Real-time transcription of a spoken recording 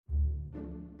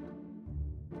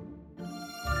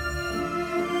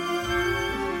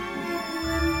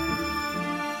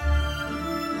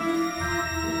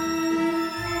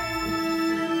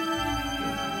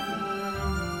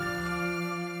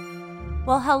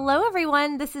Well, hello,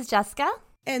 everyone. This is Jessica.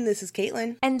 And this is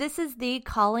Caitlin. And this is the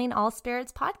Calling All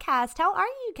Spirits podcast. How are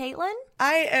you, Caitlin?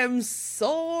 I am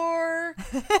sore.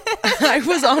 I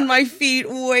was on my feet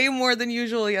way more than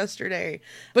usual yesterday,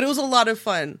 but it was a lot of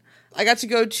fun. I got to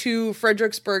go to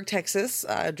Fredericksburg, Texas.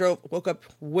 Woke up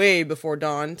way before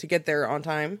dawn to get there on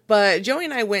time. But Joey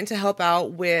and I went to help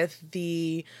out with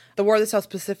the War of the South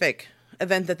Pacific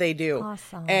event that they do.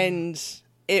 Awesome. And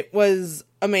it was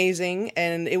amazing,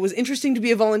 and it was interesting to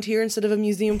be a volunteer instead of a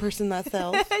museum person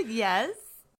myself. Yes.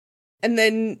 And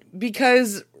then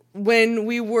because when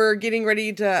we were getting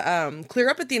ready to clear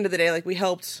up at the end of the day, like we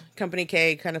helped Company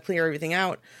K kind of clear everything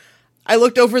out, I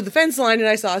looked over the fence line and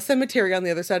I saw a cemetery on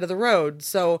the other side of the road.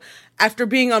 So after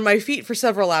being on my feet for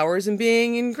several hours and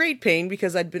being in great pain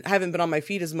because haven't been on my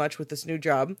feet as much with this new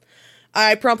job,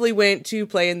 I promptly went to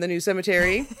play in the new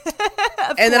cemetery.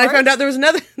 And then I found out there was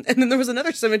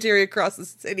another cemetery across the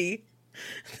city,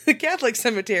 the Catholic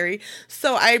cemetery.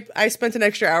 So I spent an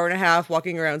extra hour and a half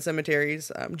walking around cemeteries.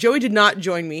 Joey did not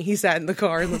join me. He sat in the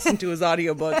car and listened to his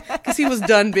audiobook because he was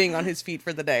done being on his feet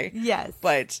for the day. Yes.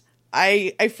 But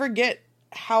I forget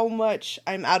how much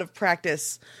I'm out of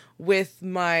practice with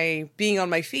my being on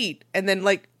my feet, and then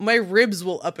like my ribs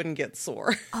will up and get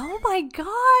sore. Oh my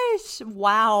gosh.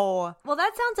 Wow. Well,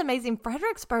 that sounds amazing.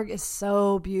 Fredericksburg is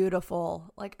so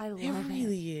beautiful. Like, I love it. It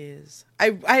really is.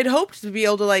 I had hoped to be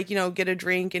able to get a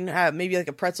drink and maybe like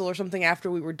a pretzel or something after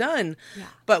we were done. Yeah.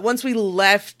 But once we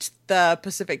left the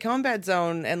Pacific Combat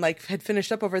Zone and like had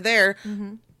finished up over there,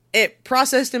 it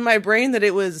processed in my brain that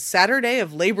it was Saturday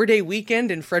of Labor Day weekend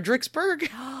in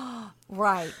Fredericksburg.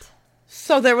 Right.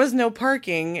 So there was no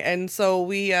parking, and so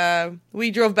we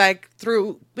drove back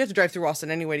through. We had to drive through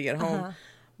Austin anyway to get home.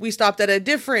 We stopped at a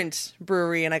different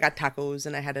brewery, and I got tacos,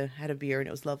 and I had a beer, and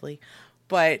it was lovely.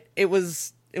 But it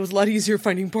was a lot easier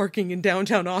finding parking in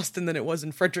downtown Austin than it was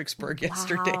in Fredericksburg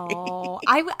yesterday. Wow.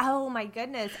 Oh my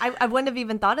goodness. I wouldn't have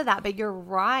even thought of that, but you're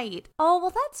right. Oh,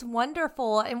 well, that's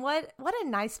wonderful. And what a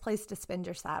nice place to spend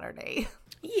your Saturday.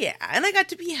 Yeah, and I got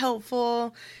to be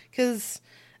helpful because,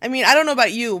 I mean, I don't know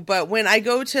about you, but when I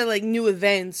go to like new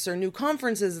events or new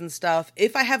conferences and stuff,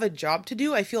 if I have a job to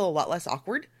do, I feel a lot less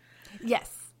awkward.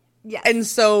 Yes. Yes. And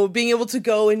so being able to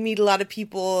go and meet a lot of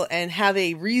people and have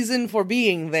a reason for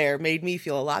being there made me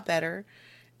feel a lot better.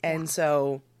 And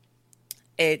so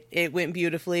it went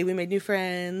beautifully. We made new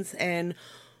friends, and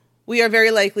we are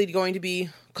very likely going to be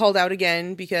called out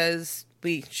again because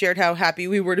we shared how happy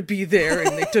we were to be there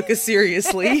and they took us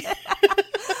seriously.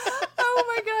 Oh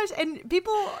my gosh. And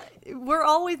people, we're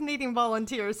always needing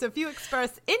volunteers. So if you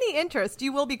express any interest,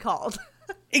 you will be called.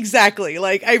 Exactly.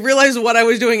 Like, I realized what I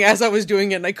was doing as I was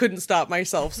doing it, and I couldn't stop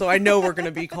myself. So I know we're going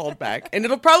to be called back. And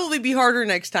it'll probably be harder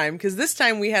next time, because this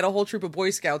time we had a whole troop of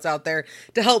Boy Scouts out there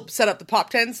to help set up the pop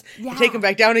tents and take them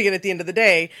back down again at the end of the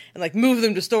day and, like, move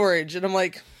them to storage. And I'm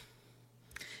like,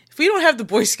 if we don't have the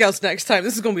Boy Scouts next time,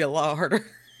 this is going to be a lot harder.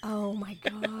 Oh my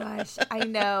gosh. I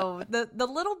know. The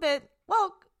little bit,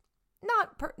 well,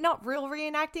 not real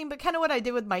reenacting, but kind of what I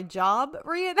did with my job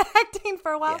reenacting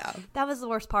for a while. Yeah. That was the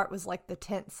worst part, was like the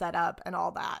tent setup and all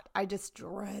that. I just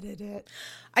dreaded it.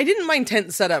 I didn't mind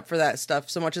tent setup for that stuff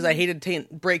so much as I hated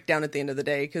tent breakdown at the end of the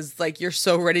day, because like you're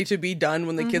so ready to be done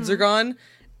when the kids are gone,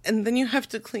 and then you have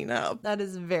to clean up. That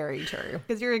is very true,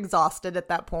 because you're exhausted at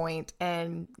that point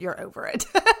and you're over it.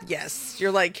 Yes.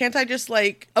 You're like, can't I just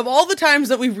like, of all the times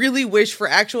that we really wish for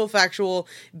actual factual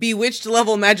bewitched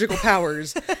level magical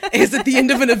powers is at the end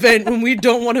of an event when we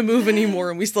don't want to move anymore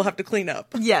and we still have to clean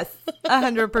up. Yes,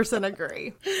 100%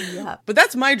 agree. Yeah. But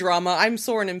that's my drama. I'm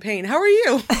sore and in pain. How are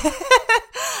you?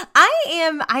 I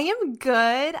am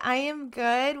good. I am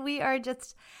good. We are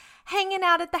just hanging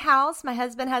out at the house. My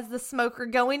husband has the smoker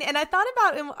going. And I thought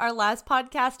about in our last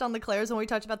podcast on the Claires when we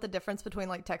talked about the difference between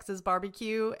like Texas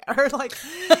barbecue or like,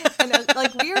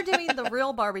 like we are doing the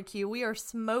real barbecue. We are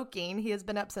smoking. He has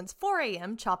been up since 4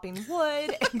 a.m. chopping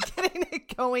wood and getting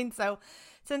it going. So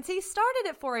since he started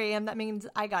at 4 a.m., that means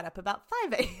I got up about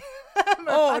 5 a.m.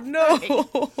 Oh,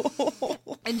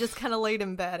 no. And just kind of laid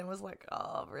in bed and was like,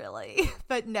 oh, really?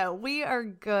 But no, we are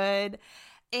good.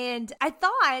 And I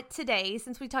thought today,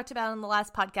 since we talked about it on the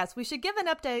last podcast, we should give an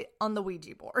update on the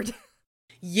Ouija board.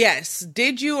 Yes.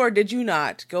 Did you or did you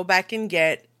not go back and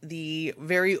get the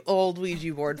very old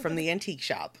Ouija board from the antique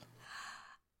shop?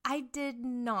 I did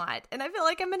not. And I feel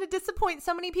like I'm going to disappoint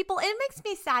so many people. And it makes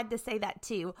me sad to say that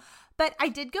too. But I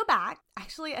did go back.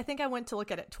 Actually, I think I went to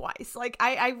look at it twice. Like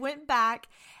I went back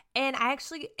and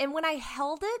and when I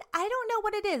held it, I don't know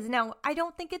what it is. Now, I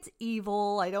don't think it's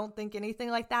evil. I don't think anything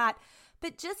like that.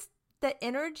 But just the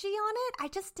energy on it, I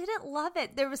just didn't love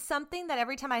it. There was something that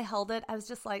every time I held it, I was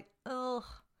just like, oh,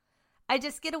 I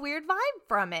just get a weird vibe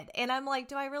from it. And I'm like,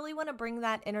 do I really want to bring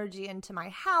that energy into my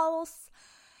house?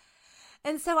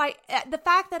 And so the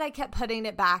fact that I kept putting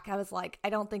it back, I was like, I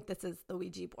don't think this is the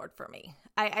Ouija board for me.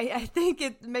 I think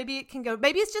maybe it can go,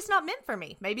 maybe it's just not meant for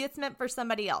me. Maybe it's meant for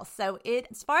somebody else. So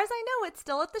as far as I know, it's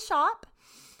still at the shop,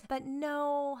 but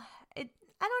no, I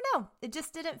don't know. It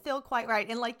just didn't feel quite right.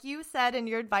 And like you said in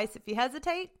your advice, if you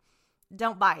hesitate,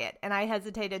 don't buy it. And I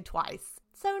hesitated twice.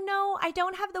 So no, I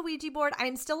don't have the Ouija board.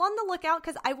 I'm still on the lookout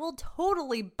because I will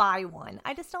totally buy one.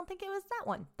 I just don't think it was that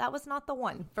one. That was not the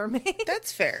one for me.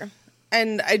 That's fair.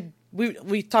 And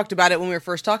we talked about it when we were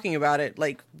first talking about it,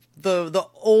 like the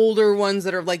older ones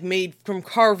that are like made from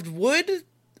carved wood.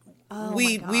 Oh,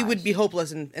 we would be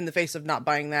hopeless in the face of not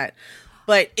buying that.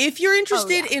 But if you're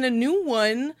interested in a new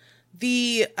one,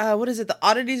 the what is it? The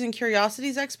Oddities and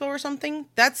Curiosities Expo or something.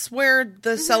 That's where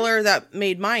the seller that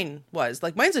made mine was.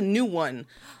 Like mine's a new one.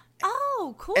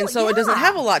 Oh, cool. And so it doesn't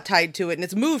have a lot tied to it, and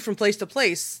it's moved from place to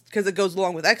place because it goes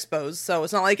along with expos. So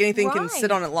it's not like anything can sit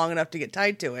on it long enough to get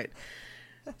tied to it.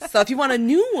 So if you want a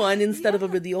new one instead of a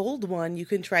really old one, you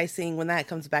can try seeing when that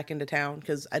comes back into town,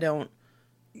 because I don't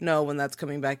know when that's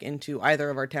coming back into either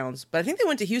of our towns. But I think they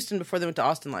went to Houston before they went to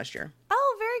Austin last year.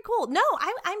 Oh, very cool. No,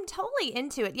 I'm totally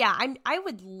into it. Yeah, I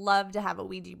would love to have a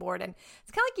Ouija board. And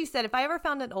it's kind of like you said, if I ever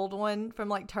found an old one from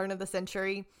like turn of the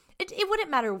century, it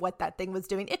wouldn't matter what that thing was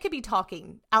doing. It could be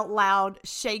talking out loud,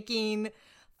 shaking,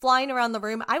 flying around the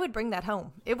room. I would bring that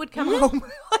home. It would come home.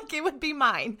 Like it would be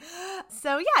mine.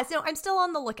 So yeah, so I'm still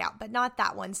on the lookout, but not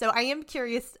that one. So I am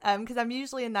curious because I'm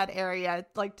usually in that area.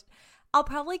 Like I'll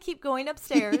probably keep going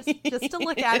upstairs just to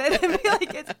look at it and be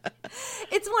like,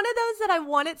 it's one of those that I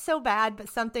want it so bad, but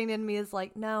something in me is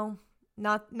like, no,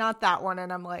 not that one.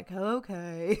 And I'm like,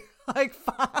 okay, like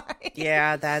fine.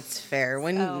 Yeah, that's fair.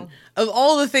 Of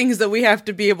all the things that we have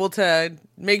to be able to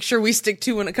make sure we stick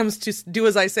to when it comes to do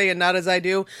as I say and not as I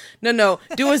do. No,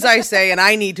 do as I say and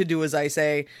I need to do as I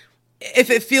say. If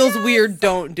it feels weird,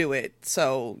 don't do it.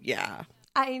 So yeah.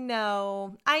 I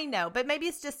know. But maybe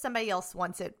it's just somebody else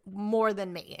wants it more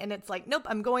than me. And it's like, nope,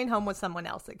 I'm going home with someone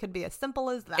else. It could be as simple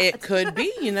as that. It could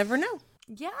be. You never know.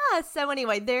 Yeah. So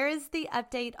anyway, there is the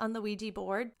update on the Ouija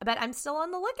board. But I'm still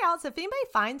on the lookout. So if anybody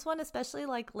finds one, especially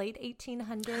like late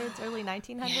 1800s, early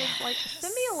 1900s, like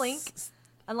send me a link.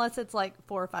 Unless it's like $400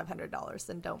 or $500,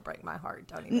 then don't break my heart.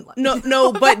 Don't even let me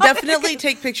No, but definitely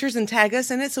take pictures and tag us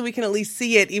in it so we can at least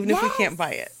see it, even if we can't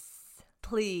buy it.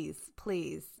 Please.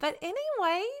 But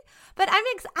anyway, I'm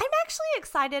actually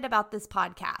excited about this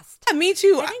podcast. Yeah, me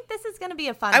too. I think this is going to be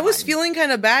a fun one. I was one. feeling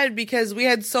kind of bad because we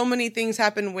had so many things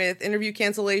happen with interview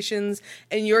cancellations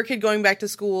and your kid going back to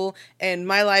school and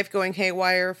my life going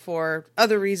haywire for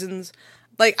other reasons.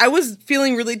 Like, I was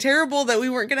feeling really terrible that we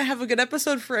weren't going to have a good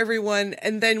episode for everyone.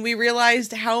 And then we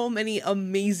realized how many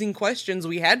amazing questions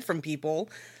we had from people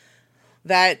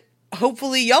that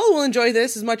hopefully y'all will enjoy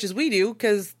this as much as we do,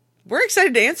 because we're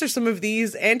excited to answer some of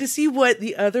these and to see what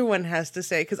the other one has to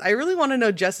say, because I really want to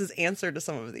know Jess's answer to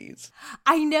some of these.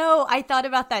 I know. I thought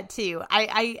about that too.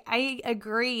 I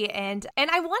agree. And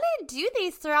I want to do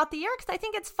these throughout the year because I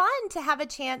think it's fun to have a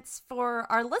chance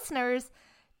for our listeners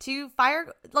to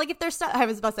fire, like if there's stuff, I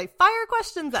was about to say fire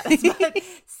questions at us, but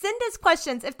send us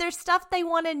questions. If there's stuff they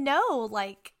want to know,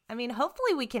 like, I mean,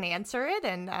 hopefully we can answer it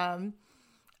and,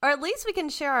 or at least we can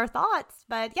share our thoughts.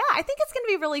 But yeah, I think it's going to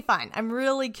be really fun. I'm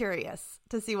really curious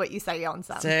to see what you say on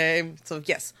some. Same. So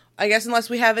yes, I guess unless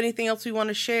we have anything else we want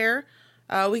to share,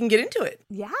 we can get into it.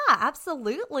 Yeah,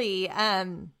 absolutely.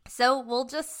 So we'll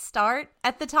just start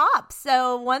at the top.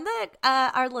 So one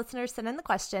that our listeners sent in the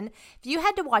question, if you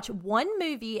had to watch one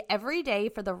movie every day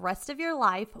for the rest of your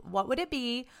life, what would it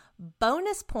be?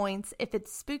 Bonus points if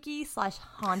it's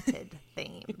spooky/haunted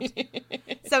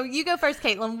themed. So you go first,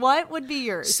 Caitlin. What would be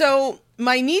yours? So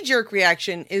my knee-jerk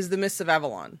reaction is The Mists of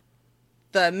Avalon,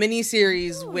 the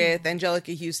miniseries with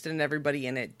Angelica Houston and everybody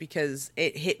in it, because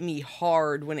it hit me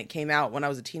hard when it came out when I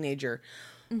was a teenager.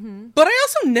 Mm-hmm. But I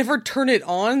also never turn it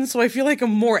on, so I feel like a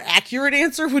more accurate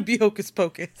answer would be Hocus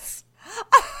Pocus.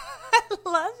 I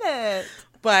love it.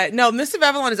 But no, Mists of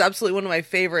Avalon is absolutely one of my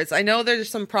favorites. I know there's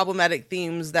some problematic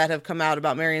themes that have come out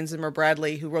about Marion Zimmer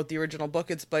Bradley, who wrote the original book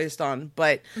it's based on,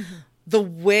 but the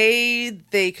way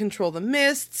they control the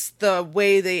mists, the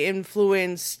way they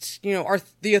influenced,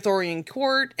 the Arthurian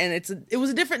court, and it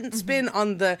was a different spin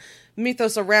on the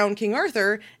mythos around King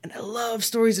Arthur, and I love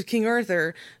stories of King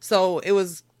Arthur, so it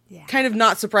was kind of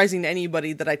not surprising to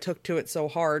anybody that I took to it so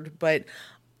hard, but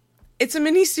it's a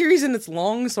mini-series and it's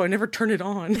long, so I never turn it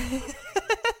on.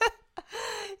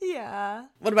 Yeah.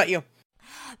 What about you?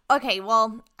 Okay,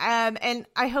 well, and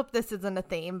I hope this isn't a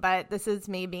theme, but this is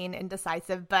me being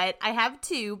indecisive. But I have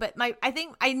two, but I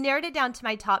think I narrowed it down to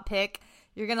my top pick.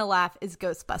 You're gonna laugh, is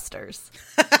Ghostbusters.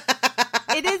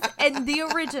 It is, and the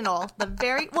original,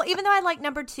 even though I like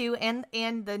number 2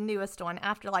 and the newest one,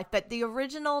 Afterlife, but the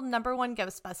original number 1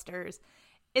 Ghostbusters,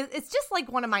 it's just like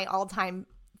one of my all-time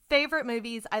favorite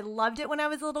movies. I loved it when I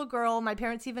was a little girl. My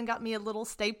parents even got me a little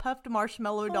Stay Puft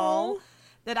Marshmallow doll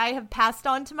that I have passed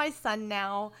on to my son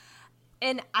now.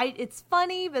 And it's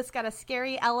funny, but it's got a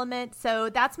scary element. So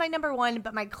that's my number 1.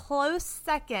 But my close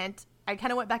second, I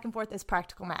kind of went back and forth, is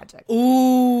Practical Magic.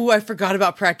 Ooh, I forgot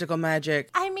about Practical Magic.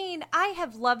 I mean, I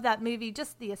have loved that movie,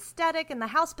 just the aesthetic and the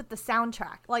house, but the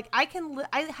soundtrack. Like, I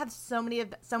have so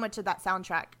much of that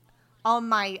soundtrack on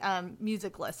my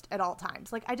music list at all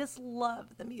times. Like, I just love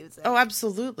the music. Oh,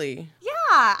 absolutely.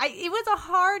 Yeah, it was a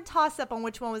hard toss-up on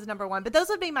which one was number 1, but those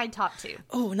would be my top 2.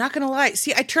 Oh, not gonna lie.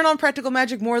 See, I turn on Practical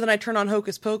Magic more than I turn on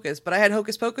Hocus Pocus, but I had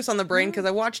Hocus Pocus on the brain because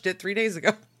I watched it 3 days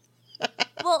ago.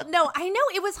 Well, no, I know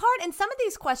it was hard. And some of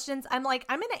these questions, I'm like,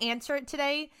 I'm going to answer it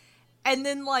today. And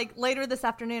then, like, later this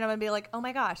afternoon, I'm going to be like, oh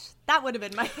my gosh, that would have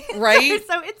been my answer. Right?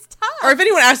 So it's tough. Or if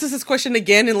anyone asks us this question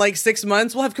again in like 6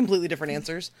 months, we'll have completely different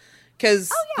answers.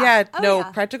 Because,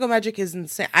 Practical Magic is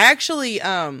insane. I actually,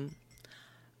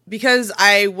 because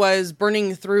I was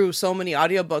burning through so many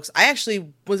audiobooks, I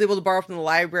actually was able to borrow from the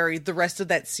library the rest of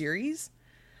that series.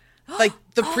 Like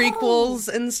the prequels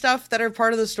and stuff that are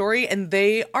part of the story, and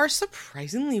they are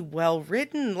surprisingly well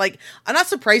written. Like, not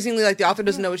surprisingly, like the author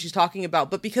doesn't know what she's talking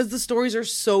about, but because the stories are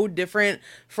so different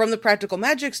from the Practical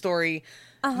Magic story,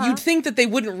 you'd think that they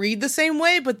wouldn't read the same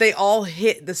way, but they all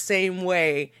hit the same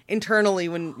way internally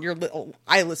when you're little.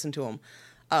 I listened to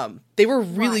them. They were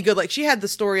really good. Like, she had the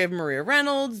story of Maria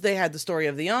Reynolds, they had the story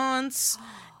of the aunts,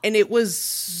 and it was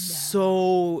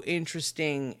so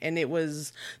interesting. And it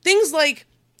was things like,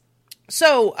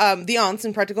 so, the aunts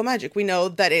in Practical Magic, we know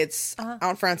that it's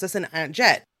Aunt Frances and Aunt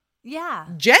Jet. Yeah.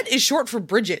 Jet is short for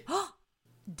Bridget.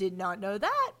 Did not know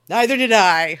that. Neither did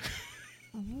I.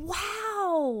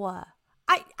 Wow.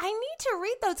 I need to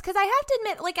read those because I have to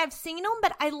admit, like, I've seen them,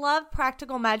 but I love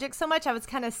Practical Magic so much I was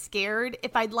kind of scared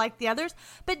if I'd like the others.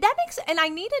 But that and I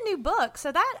need a new book,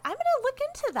 so that I'm going to look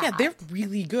into that. Yeah, they're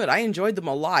really good. I enjoyed them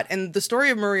a lot. And the story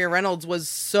of Maria Reynolds was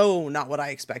so not what I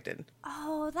expected.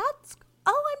 Oh,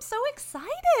 I'm so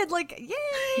excited. Like,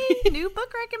 yay, new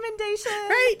book recommendation.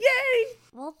 Right, yay.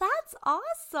 Well, that's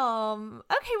awesome.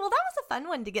 Okay, well, that was a fun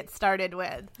one to get started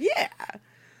with. Yeah.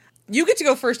 You get to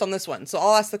go first on this one, so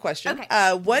I'll ask the question.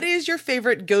 Okay. What is your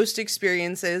favorite ghost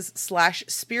experiences /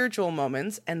 spiritual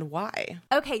moments, and why?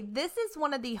 Okay, this is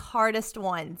one of the hardest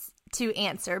ones to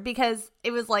answer because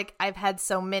it was like, I've had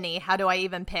so many. How do I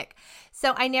even pick?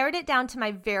 So I narrowed it down to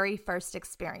my very first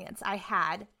experience I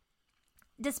had,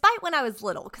 despite when I was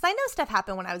little, because I know stuff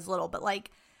happened when I was little, but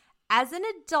like as an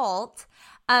adult,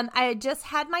 I had just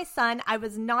had my son. I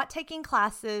was not taking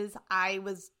classes. I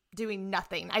was doing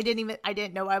nothing. I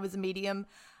didn't know I was a medium.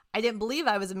 I didn't believe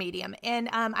I was a medium. And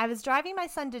I was driving my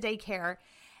son to daycare,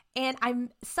 and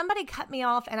somebody cut me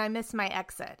off and I missed my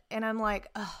exit. And I'm like,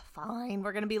 oh, fine,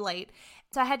 we're going to be late.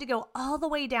 So I had to go all the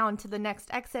way down to the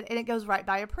next exit, and it goes right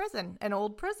by a prison, an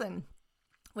old prison,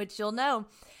 which you'll know.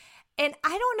 And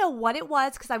I don't know what it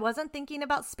was because I wasn't thinking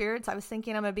about spirits. I was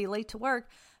thinking I'm going to be late to work.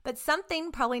 But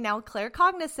something, probably now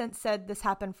claircognizant, said this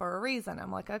happened for a reason.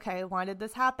 I'm like, okay, why did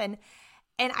this happen?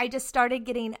 And I just started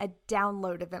getting a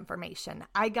download of information.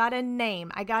 I got a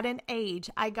name. I got an age.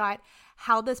 I got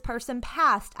how this person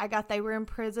passed. I got they were in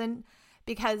prison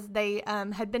because they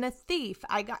had been a thief.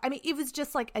 It was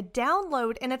just like a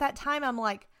download. And at that time, I'm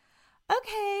like,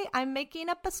 okay, I'm making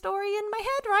up a story in my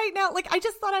head right now. Like, I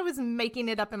just thought I was making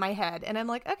it up in my head. And I'm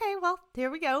like, okay, well, here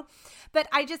we go. But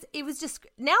it was just,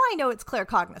 now I know it's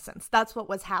claircognizance. That's what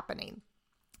was happening.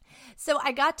 So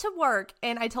I got to work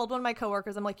and I told one of my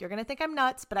coworkers, I'm like, you're going to think I'm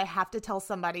nuts, but I have to tell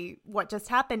somebody what just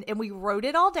happened. And we wrote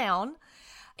it all down.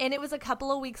 And it was a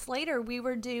couple of weeks later, we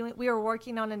were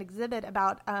working on an exhibit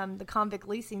about the convict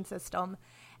leasing system.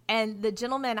 And the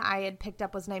gentleman I had picked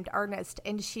up was named Ernest.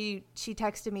 And she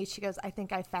texted me, she goes, I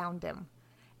think I found him.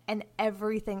 And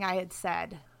everything I had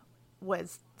said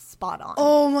was spot on.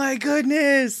 Oh my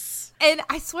goodness. And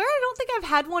I swear I don't think I've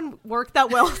had one work that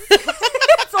well.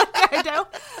 It's like, I know.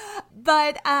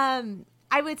 But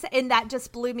I would say, and that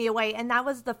just blew me away. And that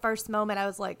was the first moment I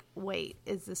was like, wait,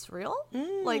 is this real?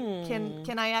 Like,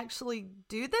 can I actually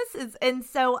do this? And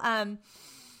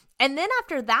then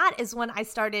after that is when I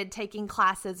started taking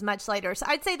classes much later. So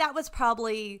I'd say that was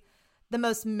probably the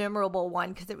most memorable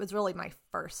one because it was really my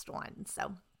first one.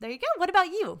 So There you go. What about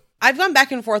you? I've gone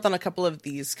back and forth on a couple of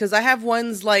these because I have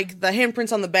ones like the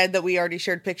handprints on the bed that we already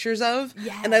shared pictures of.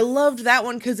 Yes. And I loved that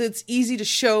one because it's easy to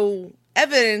show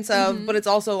evidence of, but it's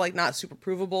also like not super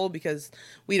provable because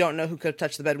we don't know who could have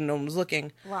touched the bed when no one was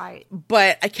looking. Right.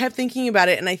 But I kept thinking about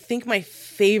it, and I think my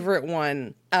favorite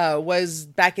one was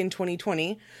back in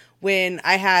 2020 when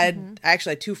I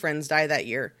actually had two friends die that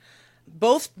year.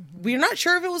 Both, we're not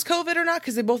sure if it was COVID or not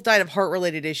because they both died of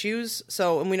heart-related issues.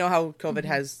 So, and we know how COVID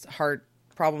has heart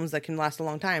problems that can last a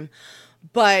long time.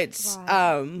 But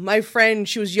my friend,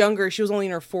 she was younger. She was only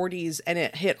in her 40s, and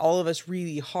it hit all of us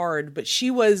really hard. But she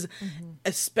was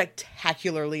a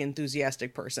spectacularly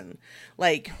enthusiastic person.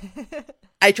 Like,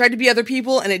 I tried to be other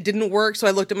people, and it didn't work. So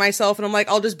I looked at myself, and I'm like,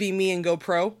 I'll just be me and go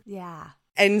pro. Yeah.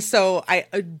 And so I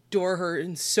adore her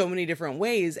in so many different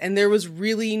ways. And there was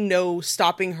really no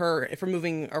stopping her from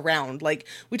moving around. Like,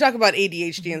 we talk about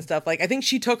ADHD and stuff. Like, I think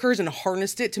she took hers and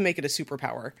harnessed it to make it a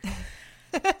superpower.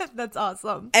 That's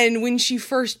awesome. And when she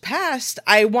first passed,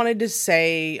 I wanted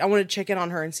to check in on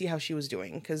her and see how she was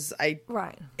doing. Because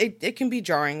it can be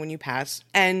jarring when you pass.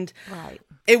 And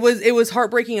it was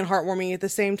heartbreaking and heartwarming at the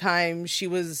same time. She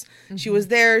was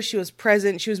there, she was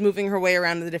present, she was moving her way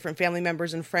around to the different family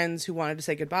members and friends who wanted to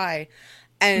say goodbye.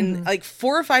 And like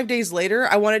 4 or 5 days later,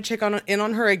 I wanted to check in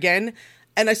on her again.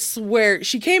 And I swear,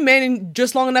 she came in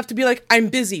just long enough to be like, I'm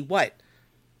busy, what?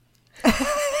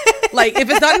 Like, if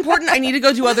it's not important, I need to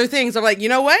go do other things. I'm like, you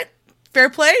know what? Fair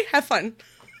play, have fun.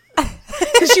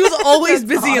 Because she was always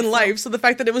busy in life, so the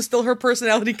fact that it was still her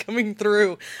personality coming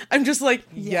through, I'm just like,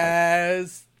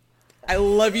 yes. I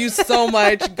love you so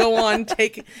much. Go on,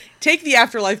 take the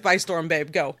afterlife by storm,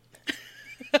 babe. Go.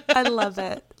 I love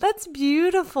it. That's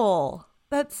beautiful.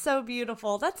 That's so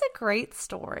beautiful. That's a great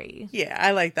story. Yeah,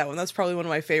 I like that one. That's probably one of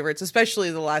my favorites,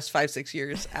 especially the last 5-6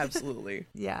 years. Absolutely.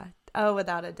 Yeah. Oh,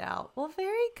 without a doubt. Well,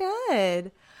 very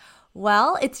good.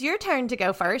 Well, it's your turn to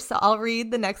go first, so I'll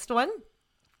read the next one.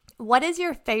 What is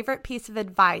your favorite piece of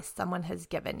advice someone has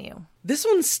given you? This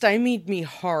one stymied me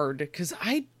hard because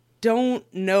I don't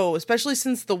know, especially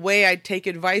since the way I take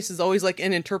advice is always like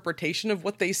an interpretation of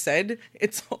what they said.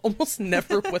 It's almost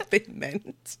never what they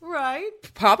meant. Right.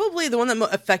 Probably the one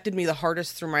that affected me the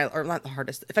hardest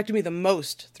affected me the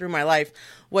most through my life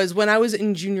was when I was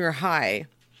in junior high.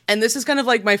 And this is kind of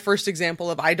like my first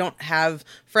example of I don't have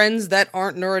friends that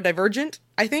aren't neurodivergent,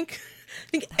 I think. I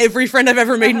think every friend I've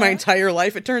ever made my entire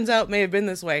life, it turns out, may have been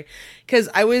this way. Because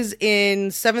I was in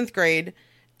 7th grade,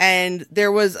 and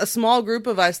there was a small group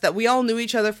of us that we all knew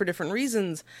each other for different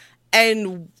reasons.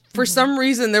 And for some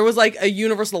reason, there was like a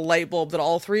universal light bulb that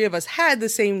all three of us had the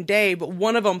same day, but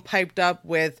one of them piped up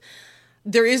with,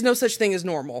 there is no such thing as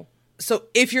normal. So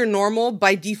if you're normal,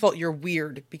 by default, you're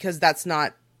weird, because that's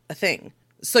not a thing.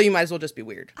 So you might as well just be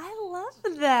weird. I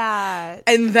love that.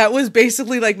 And that was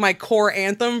basically like my core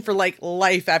anthem for like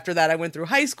life after that. I went through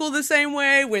high school the same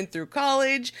way, went through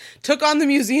college, took on the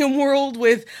museum world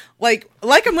with like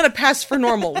I'm going to pass for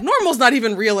normal. Normal's not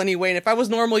even real anyway. And if I was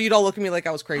normal, you'd all look at me like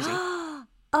I was crazy.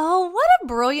 Oh, what a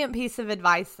brilliant piece of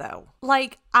advice, though.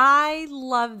 Like, I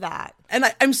love that. And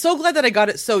I'm so glad that I got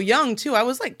it so young, too. I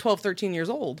was like 12, 13 years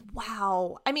old.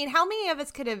 Wow. I mean, how many of us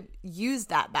could have used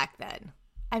that back then?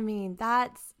 I mean,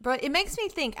 it makes me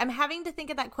think. I'm having to think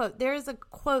of that quote. There is a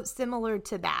quote similar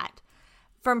to that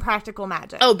from Practical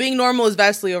Magic. Oh, being normal is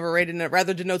vastly overrated and it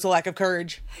rather denotes a lack of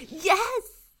courage. Yes,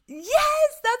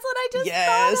 that's what I just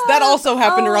thought of. That also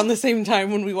happened around the same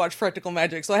time when we watched Practical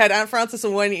Magic. So I had Aunt Frances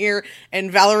in one ear and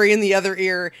Valerie in the other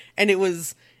ear, and it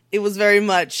was very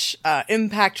much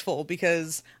impactful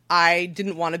because I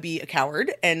didn't want to be a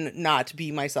coward and not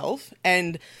be myself.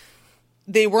 And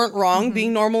they weren't wrong.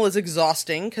 Being normal is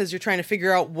exhausting because you're trying to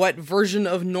figure out what version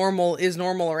of normal is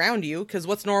normal around you. Because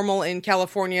what's normal in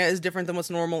California is different than what's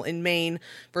normal in Maine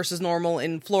versus normal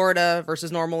in Florida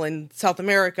versus normal in South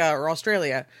America or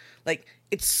Australia. Like,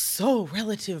 it's so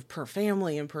relative per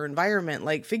family and per environment.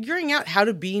 Like, figuring out how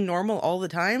to be normal all the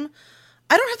time,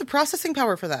 I don't have the processing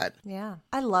power for that. Yeah,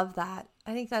 I love that.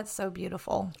 I think that's so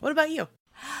beautiful. What about you?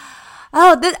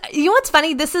 Oh, you know what's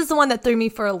funny? This is the one that threw me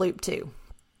for a loop, too.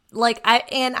 Like,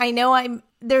 I know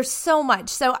there's so much.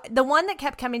 So the one that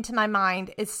kept coming to my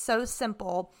mind is so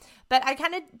simple, but I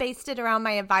kind of based it around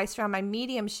my advice around my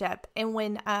mediumship. And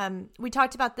when we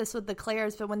talked about this with the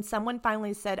Claires, but when someone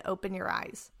finally said, open your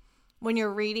eyes, when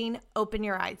you're reading, open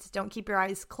your eyes, don't keep your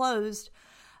eyes closed.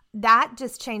 That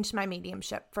just changed my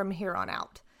mediumship from here on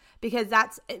out. Because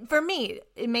that's, for me,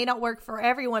 it may not work for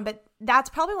everyone, but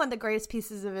that's probably one of the greatest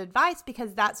pieces of advice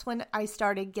because that's when I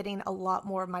started getting a lot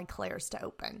more of my clairs to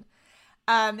open.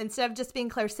 Instead of just being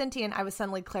clairsentient, I was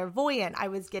suddenly clairvoyant. I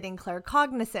was getting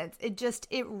claircognizance.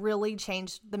 It really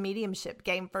changed the mediumship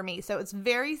game for me. So it's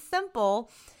very simple,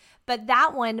 but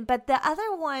the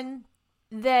other one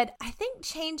that I think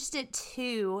changed it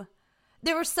too,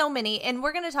 there were so many, and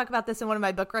we're going to talk about this in one of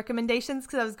my book recommendations,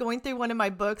 because I was going through one of my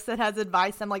books that has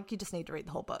advice. I'm like, you just need to read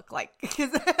the whole book, because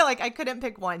I couldn't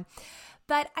pick one.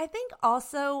 But I think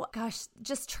also, gosh,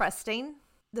 just trusting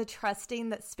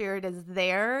that spirit is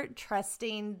there,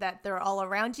 trusting that they're all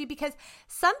around you. Because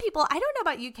some people, I don't know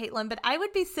about you, Caitlin, but I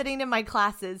would be sitting in my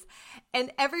classes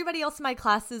and everybody else in my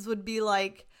classes would be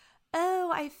like,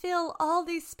 oh, I feel all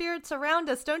these spirits around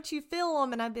us. Don't you feel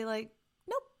them? And I'd be like,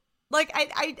 nope. Like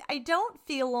I don't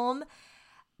feel them.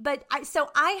 But so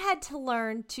I had to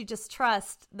learn to just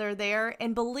trust they're there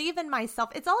and believe in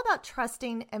myself. It's all about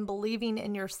trusting and believing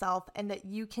in yourself and that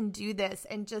you can do this.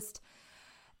 And just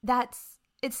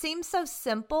it seems so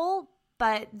simple,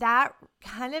 but that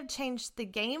kind of changed the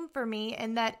game for me,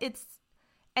 and that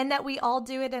we all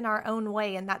do it in our own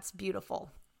way, and that's beautiful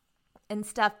and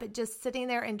stuff. But just sitting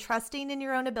there and trusting in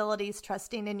your own abilities,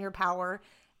 trusting in your power,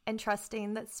 and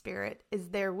trusting that spirit is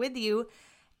there with you.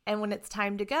 And when it's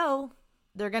time to go,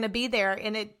 they're going to be there.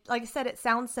 And it, like I said, it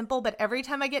sounds simple, but every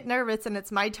time I get nervous and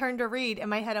it's my turn to read, in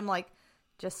my head, I'm like,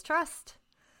 just trust.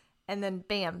 And then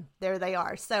bam, there they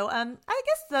are. So I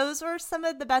guess those were some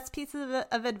of the best pieces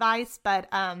of advice, but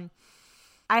I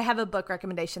have a book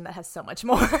recommendation that has so much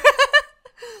more.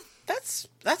 That's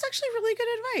actually really good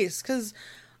advice, because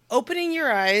opening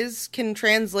your eyes can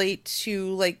translate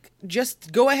to, like,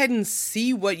 just go ahead and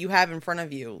see what you have in front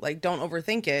of you. Like, don't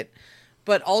overthink it.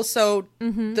 But also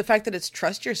the fact that it's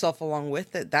trust yourself along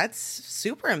with it, that's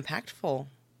super impactful.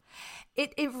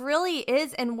 It really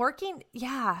is. And working,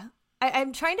 yeah,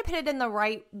 I'm trying to put it in the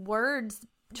right words.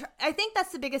 I think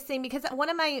that's the biggest thing, because one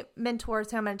of my mentors,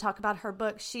 who I'm going to talk about her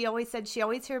book, she always said she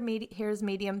always hears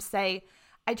mediums say,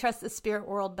 I trust the spirit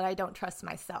world, but I don't trust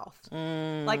myself.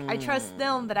 Like, I trust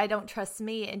them, but I don't trust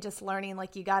me. And just learning,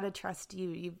 like, you got to trust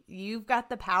you. You've got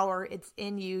the power. It's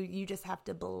in you. You just have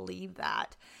to believe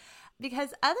that.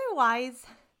 Because otherwise,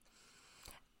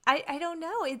 I don't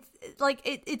know. It's like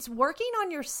it's working on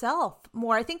yourself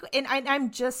more, I think. And I'm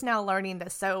just now learning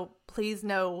this. So please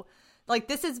know, like,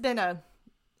 this has been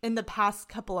in the past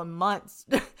couple of months,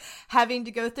 having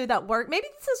to go through that work. Maybe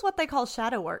this is what they call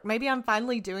shadow work. Maybe I'm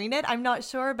finally doing it. I'm not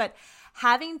sure. But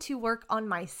having to work on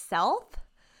myself,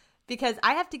 because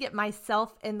I have to get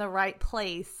myself in the right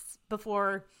place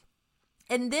before.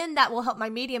 And then that will help my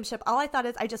mediumship. All I thought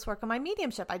is I just work on my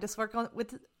mediumship. I just work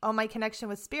on my connection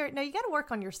with spirit. No, you got to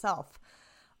work on yourself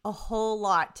a whole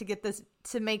lot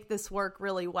to make this work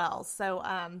really well. So,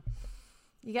 I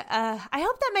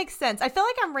hope that makes sense. I feel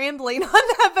like I'm rambling on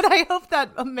that, but I hope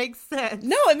that makes sense.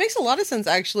 No, it makes a lot of sense,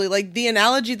 actually. Like, the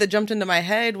analogy that jumped into my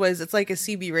head was, it's like a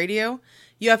CB radio.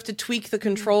 You have to tweak the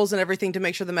controls and everything to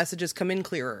make sure the messages come in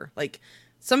clearer. Like,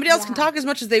 somebody else can talk as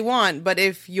much as they want, but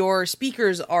if your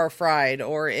speakers are fried,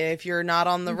 or if you're not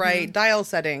on the right dial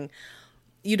setting,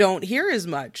 you don't hear as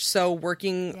much. So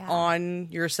working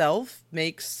on yourself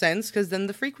makes sense, because then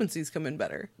the frequencies come in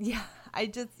better. Yeah. I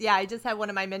just had one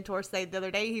of my mentors say the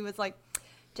other day, he was like,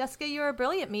 Jessica, you're a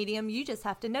brilliant medium. You just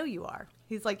have to know you are.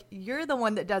 He's like, you're the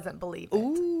one that doesn't believe it,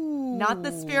 not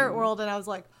the spirit world. And I was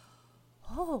like,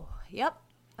 oh, yep.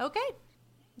 Okay,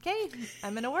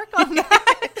 I'm going to work on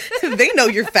that. They know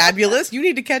you're fabulous. You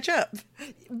need to catch up.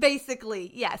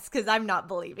 Basically, yes, because I'm not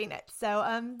believing it. So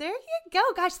there you go.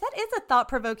 Gosh, that is a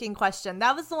thought-provoking question.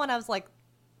 That was the one I was like,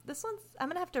 I'm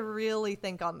going to have to really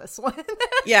think on this one.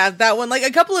 Yeah, that one. Like,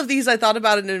 a couple of these I thought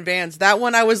about in advance. That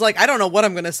one I was like, I don't know what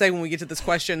I'm going to say when we get to this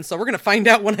question, so we're going to find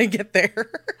out when I get there.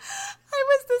 I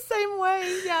was the same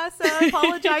way. Yeah, so I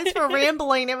apologize for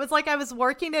rambling. It was like I was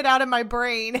working it out in my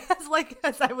brain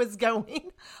as I was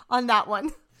going on that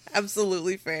one.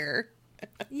 Absolutely fair.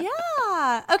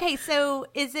 Yeah. Okay, so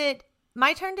is it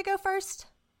my turn to go first?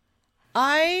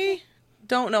 I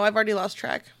don't know. I've already lost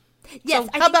track. Yes.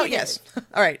 So how about yes?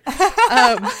 All right.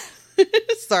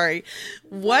 Sorry.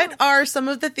 What are some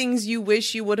of the things you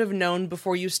wish you would have known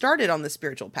before you started on the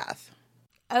spiritual path?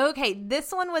 Okay,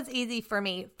 this one was easy for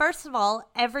me. First of all,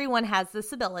 everyone has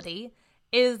this ability.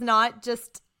 It is not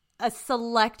just a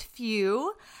select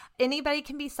few. Anybody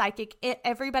can be psychic.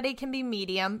 Everybody can be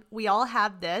medium. We all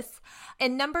have this.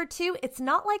 And number two, it's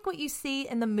not like what you see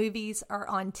in the movies or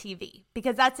on TV,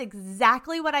 because that's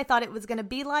exactly what I thought it was going to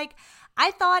be like.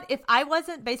 I thought if I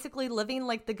wasn't basically living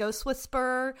like the Ghost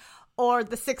Whisperer or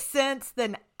the Sixth Sense,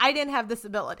 then I didn't have this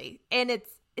ability. And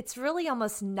it's really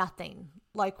almost nothing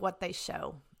like what they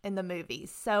show in the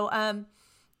movies. So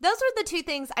those were the two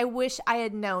things I wish I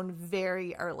had known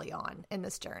very early on in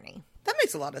this journey. That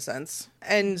makes a lot of sense.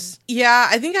 And yeah,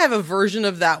 I think I have a version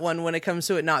of that one when it comes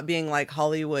to it not being like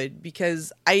Hollywood,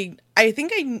 because I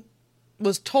think I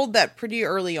was told that pretty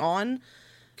early on,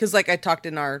 because like I talked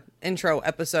in our intro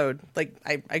episode, like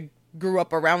I grew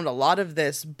up around a lot of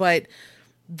this, but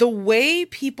the way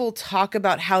people talk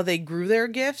about how they grew their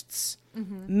gifts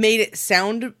made it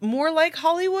sound more like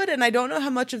Hollywood. And I don't know how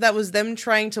much of that was them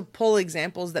trying to pull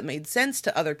examples that made sense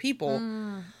to other people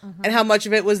and how much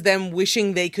of it was them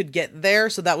wishing they could get there.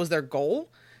 So that was their goal.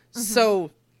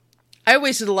 So I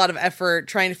wasted a lot of effort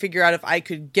trying to figure out if I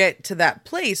could get to that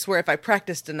place where if I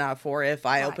practiced enough or if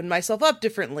I opened myself up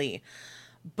differently.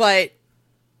 But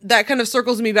that kind of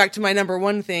circles me back to my number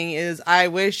one thing is I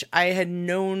wish I had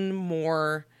known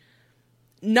more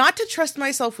not to trust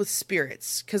myself with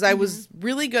spirits, because I was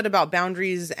really good about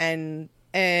boundaries and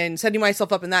setting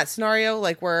myself up in that scenario,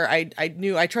 like where I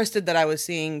knew I trusted that I was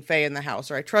seeing Faye in the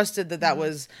house, or I trusted that that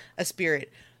was a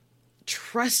spirit.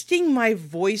 Trusting my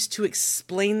voice to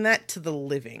explain that to the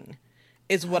living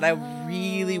is what I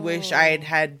really wish I had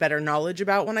had better knowledge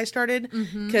about when I started,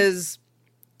 because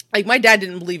like my dad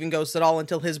didn't believe in ghosts at all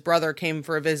until his brother came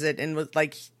for a visit and was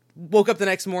like, woke up the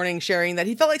next morning sharing that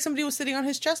he felt like somebody was sitting on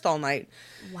his chest all night.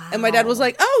 Wow. And my dad was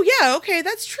like, oh yeah, okay,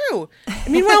 that's true.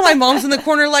 And meanwhile, my mom's in the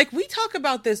corner like, we talk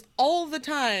about this all the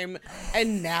time.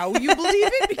 And now you believe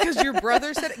it because your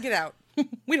brother said it. Get out.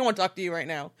 We don't want to talk to you right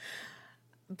now.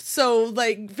 So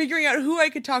like figuring out who I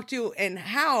could talk to and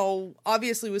how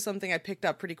obviously was something I picked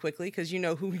up pretty quickly, because you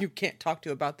know who you can't talk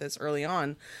to about this early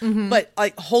on. But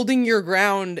like holding your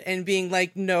ground and being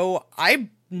like, no, I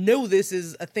know this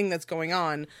is a thing that's going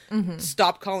on.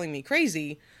 Stop calling me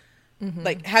crazy.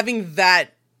 Like having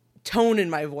that tone in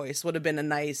my voice would have been a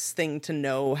nice thing to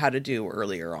know how to do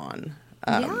earlier on.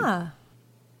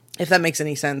 If that makes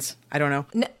any sense. I don't know.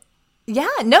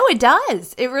 No, it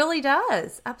does. It really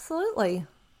does. Absolutely.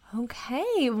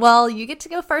 Okay. Well, you get to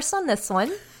go first on this one.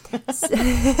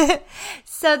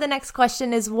 So the next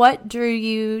question is, what drew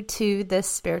you to this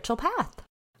spiritual path?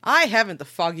 I haven't the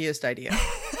foggiest idea.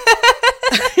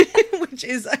 Which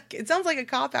is, it sounds like a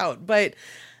cop-out, but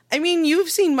I mean, you've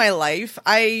seen my life.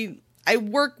 I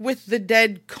work with the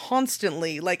dead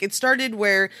constantly. Like, it started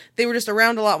where they were just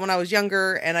around a lot when I was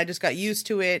younger, and I just got used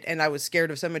to it, and I was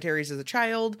scared of cemeteries as a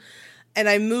child. And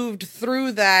I moved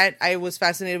through that. I was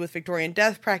fascinated with Victorian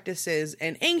death practices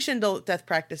and ancient death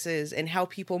practices and how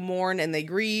people mourn and they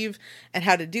grieve and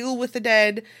how to deal with the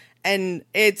dead. And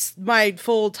it's my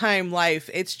full-time life.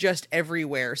 It's just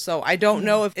everywhere. So I don't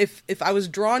know if I was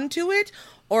drawn to it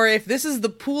or if this is the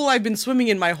pool I've been swimming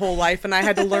in my whole life and I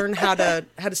had to learn how to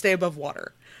stay above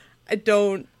water.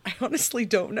 I honestly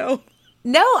don't know.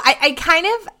 No, I kind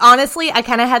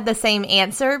of had the same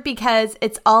answer because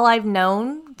it's all I've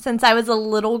known since I was a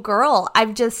little girl.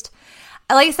 I've just,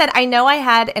 like I said, I know I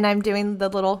had, and I'm doing the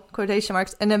little quotation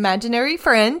marks, an imaginary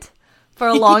friend for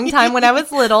a long time when I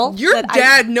was little. Your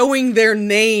dad knowing their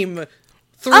name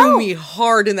threw me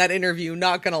hard in that interview,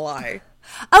 not gonna lie.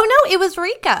 Oh no, it was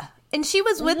Rika. And she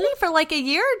was with me for like a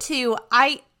year or two.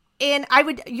 I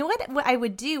would, you know what I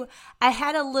would do? I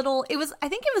had a little, I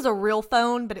think it was a real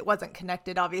phone, but it wasn't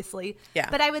connected, obviously. Yeah.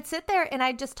 But I would sit there and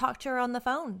I'd just talk to her on the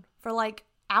phone for like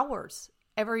hours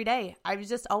every day. I was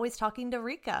just always talking to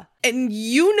Rika. And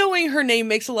you knowing her name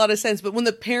makes a lot of sense, but when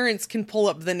the parents can pull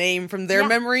up the name from their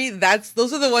memory,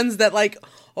 those are the ones that like,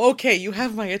 okay, you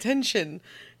have my attention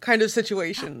kind of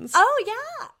situations. Oh,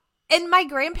 yeah. And my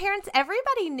grandparents,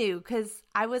 everybody knew because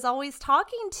I was always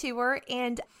talking to her.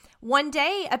 And one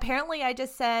day, apparently, I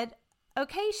just said,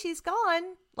 okay, she's gone.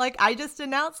 Like, I just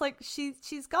announced, like,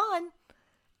 she's gone.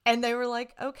 And they were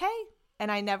like, okay. And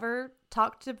I never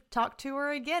talked to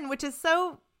her again, which is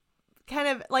so kind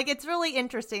of, like, it's really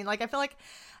interesting. Like, I feel like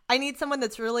I need someone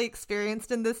that's really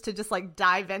experienced in this to just, like,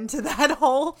 dive into that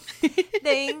whole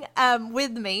thing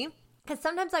with me. Because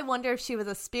sometimes I wonder if she was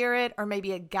a spirit or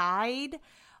maybe a guide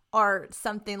or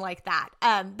something like that.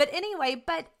 But anyway,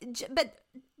 but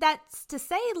that's to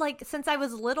say, like, since I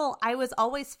was little, I was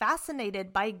always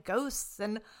fascinated by ghosts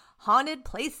and haunted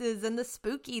places and the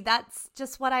spooky. That's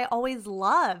just what I always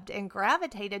loved and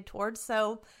gravitated towards.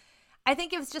 So I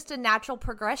think it was just a natural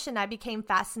progression. I became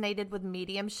fascinated with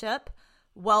mediumship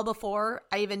well before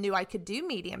I even knew I could do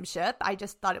mediumship. I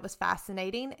just thought it was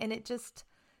fascinating, and it just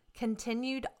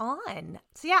continued on.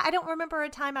 So yeah, I don't remember a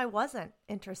time I wasn't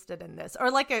interested in this or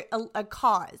like a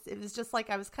cause. It was just like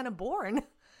I was kind of born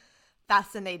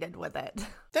fascinated with it.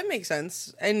 That makes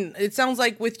sense. And it sounds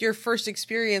like with your first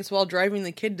experience while driving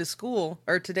the kid to school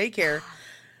or to daycare,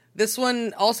 this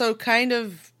one also kind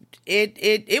of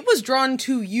it was drawn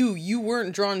to you. You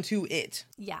weren't drawn to it.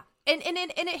 Yeah. And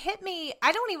it hit me,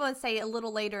 I don't even want to say a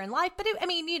little later in life, but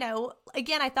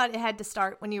again, I thought it had to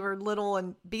start when you were little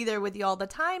and be there with you all the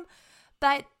time.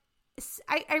 But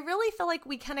I really feel like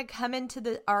we kind of come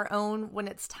into our own when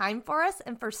it's time for us.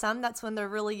 And for some, that's when they're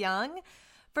really young.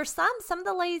 For some of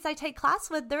the ladies I take class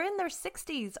with, they're in their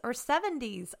 60s or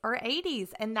 70s or 80s.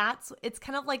 And it's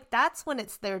kind of like that's when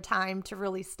it's their time to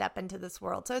really step into this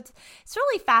world. So it's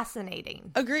really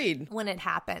fascinating. Agreed. When it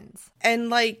happens. And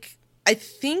like, I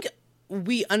think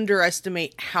we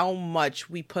underestimate how much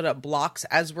we put up blocks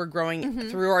as we're growing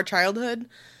through our childhood.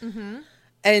 Mm-hmm.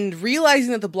 And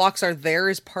realizing that the blocks are there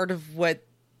is part of what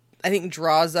I think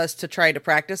draws us to try to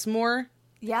practice more.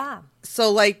 Yeah.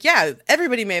 So like, yeah,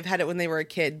 everybody may have had it when they were a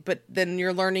kid, but then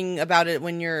you're learning about it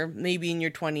when you're maybe in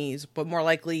your 20s, but more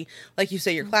likely, like you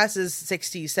say, your class is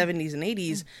 60s, 70s, and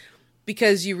 80s,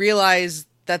 because you realize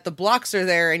that the blocks are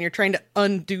there and you're trying to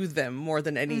undo them more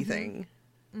than anything.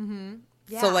 Mm-hmm.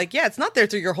 Yeah. So like, yeah, it's not there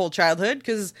through your whole childhood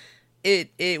because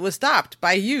it was stopped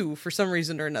by you for some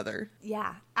reason or another.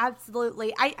 Yeah,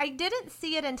 absolutely. I didn't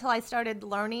see it until I started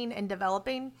learning and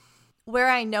developing where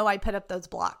I know I put up those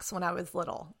blocks when I was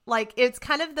little. Like, it's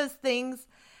kind of those things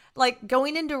like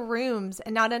going into rooms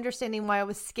and not understanding why I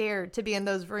was scared to be in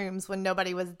those rooms when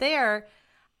nobody was there.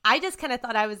 I just kind of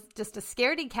thought I was just a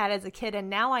scaredy cat as a kid. And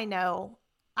now I know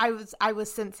I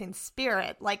was sensing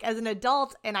spirit like as an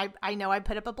adult. And I know I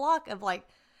put up a block of like,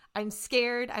 I'm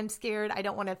scared. I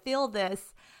don't want to feel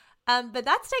this. But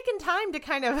that's taken time to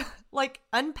kind of like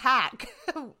unpack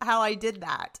how I did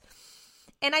that.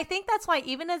 And I think that's why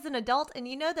even as an adult, and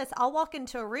you know this, I'll walk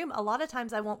into a room. A lot of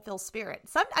times I won't feel spirit.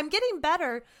 I'm getting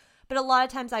better, but a lot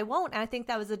of times I won't. And I think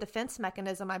that was a defense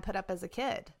mechanism I put up as a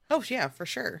kid. Oh, yeah, for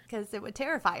sure. Because it would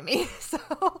terrify me.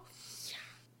 So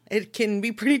it can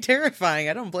be pretty terrifying.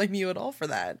 I don't blame you at all for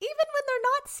that. Even when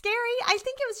they're not scary, I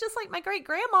think it was just like my great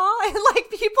grandma and like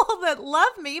people that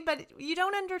love me, but you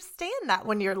don't understand that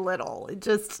when you're little. It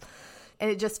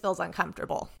just feels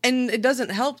uncomfortable. And it doesn't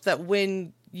help that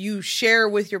when you share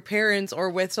with your parents or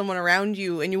with someone around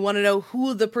you and you want to know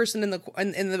who the person in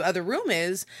the other room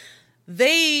is,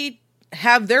 they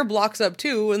have their blocks up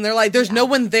too, and they're like, there's no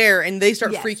one there, and they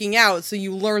start freaking out. So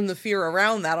you learn the fear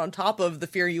around that on top of the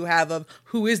fear you have of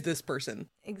who is this person.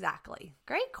 Exactly.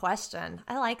 Great question.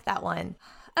 I like that one.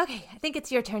 Okay, I think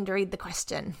it's your turn to read the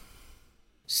question.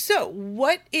 So,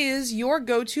 what is your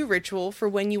go-to ritual for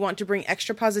when you want to bring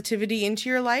extra positivity into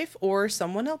your life or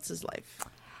someone else's life?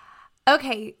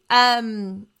 Okay,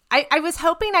 I was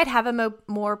hoping I'd have a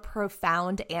more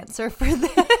profound answer for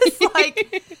this,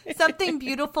 like something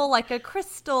beautiful like a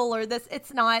crystal or this.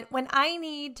 It's not. When I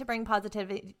need to bring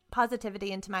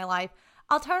positivity into my life,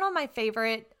 I'll turn on my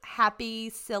favorite happy,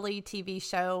 silly TV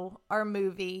show or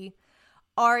movie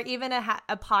or even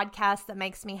a podcast that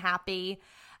makes me happy,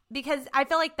 because I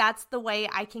feel like that's the way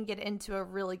I can get into a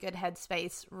really good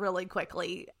headspace really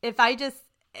quickly. If I just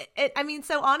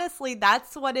so honestly,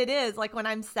 that's what it is. Like when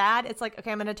I'm sad, it's like,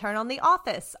 okay, I'm going to turn on The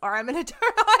Office or I'm going to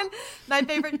turn on my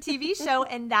favorite TV show.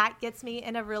 And that gets me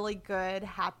in a really good,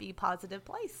 happy, positive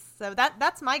place. So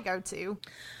that's my go-to.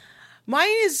 Mine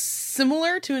is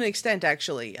similar to an extent,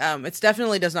 actually. It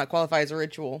definitely does not qualify as a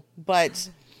ritual, but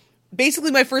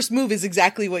basically my first move is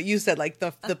exactly what you said, like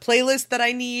the playlist that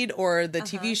I need or the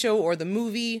TV show or the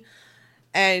movie.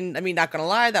 And I mean, not gonna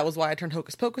lie, that was why I turned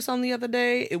Hocus Pocus on the other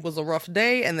day. It was a rough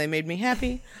day and they made me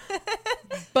happy.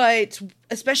 But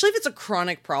especially if it's a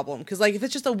chronic problem, because like if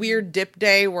it's just a weird dip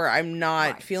day where I'm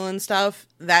not feeling stuff,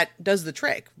 that does the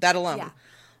trick, that alone. Yeah.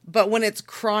 But when it's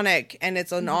chronic and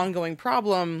it's an ongoing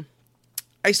problem,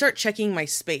 I start checking my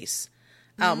space.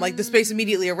 Like the space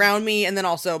immediately around me, and then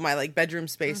also my like bedroom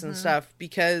space and stuff,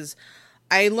 because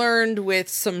I learned with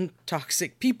some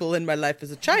toxic people in my life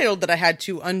as a child that I had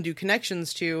to undo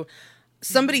connections to.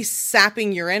 Somebody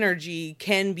sapping your energy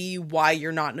can be why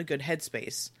you're not in a good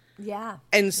headspace. Yeah.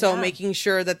 And so making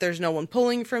sure that there's no one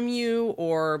pulling from you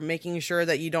or making sure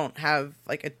that you don't have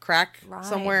like a crack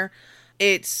somewhere.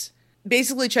 It's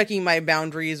basically checking my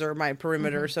boundaries or my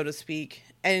perimeter, so to speak.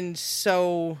 And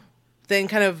so then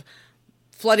kind of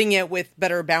flooding it with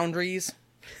better boundaries.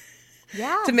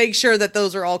 Yeah. To make sure that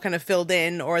those are all kind of filled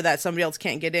in or that somebody else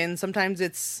can't get in. Sometimes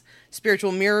it's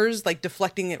spiritual mirrors, like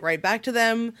deflecting it right back to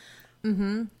them.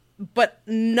 Mm-hmm. But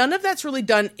none of that's really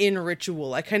done in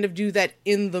ritual. I kind of do that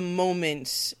in the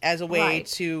moment as a way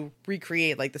to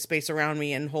recreate like the space around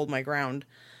me and hold my ground.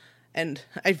 And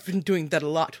I've been doing that a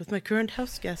lot with my current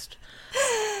house guest.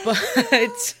 But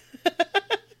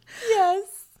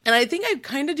yes. And I think I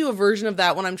kind of do a version of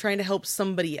that when I'm trying to help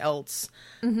somebody else.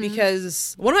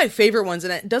 Because one of my favorite ones,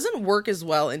 and it doesn't work as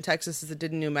well in Texas as it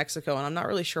did in New Mexico, and I'm not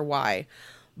really sure why.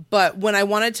 But when I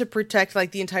wanted to protect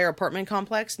like the entire apartment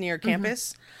complex near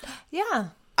campus, Yeah.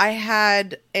 I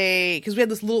had because we had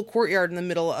this little courtyard in the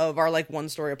middle of our like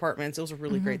 1-story apartments. It was a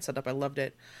really great setup. I loved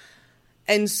it.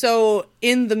 And so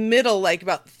in the middle, like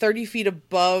about 30 feet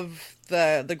above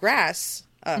the grass,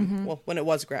 well, when it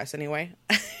was grass anyway,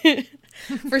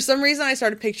 for some reason I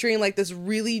started picturing like this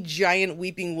really giant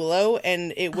weeping willow,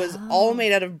 and it was all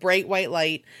made out of bright white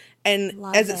light. And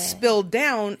Love as it it. spilled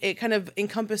down, it kind of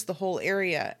encompassed the whole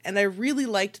area. And I really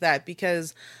liked that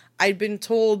because I'd been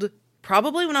told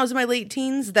probably when I was in my late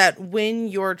teens that when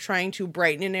you're trying to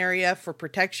brighten an area for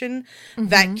protection,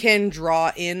 that can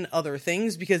draw in other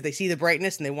things because they see the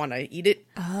brightness and they want to eat it.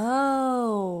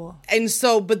 Oh. And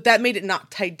so, but that made it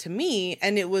not tied to me,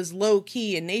 and it was low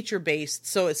key and nature based.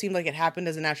 So it seemed like it happened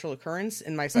as a natural occurrence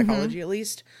in my psychology, at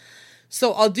least.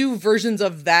 So I'll do versions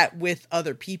of that with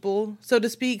other people, so to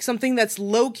speak. Something that's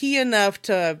low key enough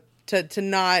to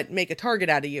not make a target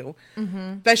out of you,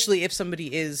 especially if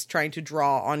somebody is trying to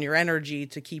draw on your energy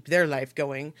to keep their life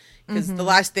going. Because the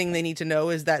last thing they need to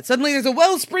know is that suddenly there's a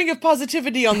wellspring of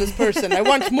positivity on this person. I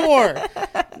want more.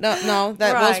 No,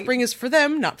 that Right. wellspring is for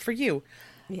them, not for you.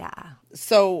 Yeah.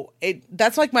 So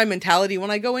that's like my mentality when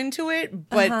I go into it.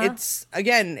 But it's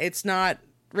not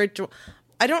ritual.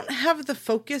 I don't have the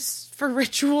focus for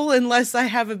ritual unless I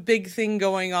have a big thing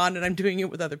going on and I'm doing it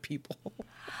with other people.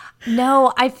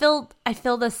 No, I feel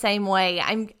the same way.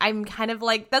 I'm kind of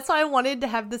like, that's why I wanted to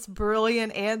have this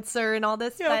brilliant answer and all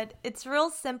this, but it's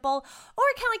real simple. Or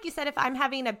kind of like you said, if I'm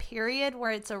having a period where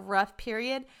it's a rough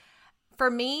period, for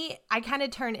me, I kind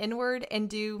of turn inward and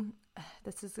do,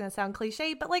 this is going to sound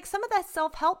cliche, but like some of that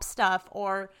self-help stuff,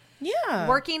 or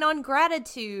working on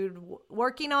gratitude,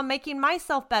 working on making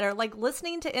myself better, like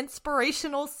listening to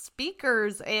inspirational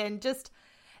speakers, and just,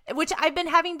 which I've been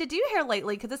having to do here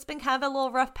lately because it's been kind of a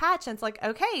little rough patch. And it's like,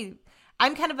 okay,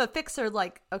 I'm kind of a fixer,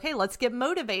 like, okay, let's get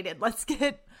motivated.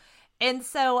 And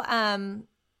so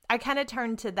I kind of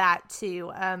turned to that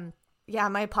too.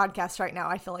 My podcast right now,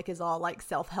 I feel like is all like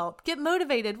self-help. Get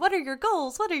motivated. What are your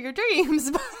goals? What are your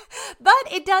dreams? But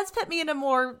it does put me in a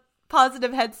more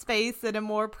positive headspace and a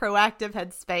more proactive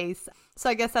headspace. So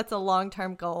I guess that's a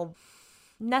long-term goal.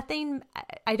 Nothing,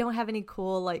 I don't have any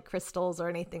cool like crystals or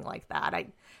anything like that. I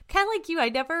kind of like you, I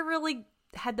never really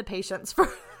had the patience for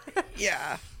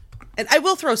Yeah. And I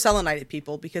will throw selenite at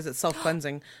people because it's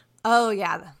self-cleansing. Oh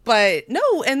yeah. But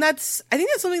no, and I think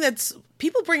that's something that's,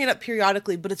 people bring it up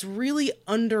periodically, but it's really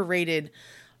underrated.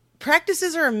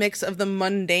 Practices are a mix of the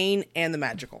mundane and the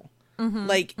magical.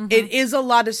 It is a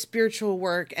lot of spiritual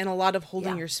work and a lot of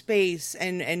holding your space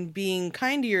and being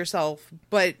kind to yourself,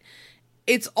 but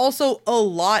it's also a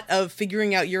lot of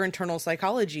figuring out your internal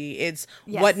psychology. It's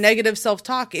what negative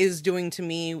self-talk is doing to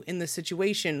me in this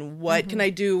situation. What can I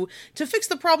do to fix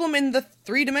the problem in the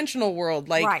 3-dimensional world?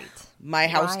 Like, my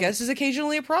house guest is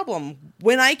occasionally a problem.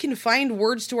 When I can find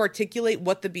words to articulate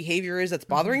what the behavior is that's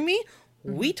bothering me,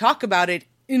 we talk about it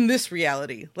in this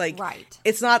reality. Like,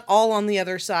 it's not all on the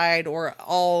other side or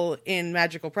all in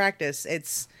magical practice.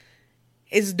 It's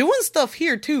doing stuff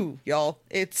here too, y'all.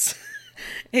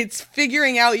 It's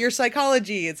figuring out your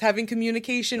psychology. It's having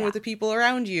communication with the people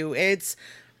around you. It's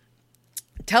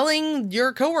telling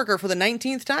your coworker for the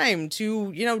 19th time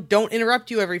to, don't interrupt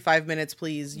you every 5 minutes,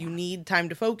 please. You need time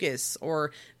to focus,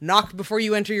 or knock before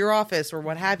you enter your office, or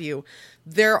what have you.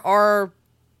 There are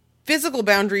physical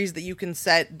boundaries that you can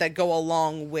set that go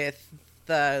along with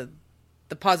the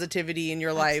positivity in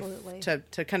your life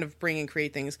to kind of bring and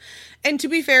create things. And to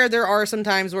be fair, there are some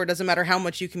times where it doesn't matter how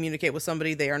much you communicate with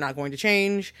somebody, they are not going to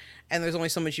change, and there's only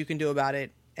so much you can do about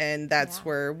it. And that's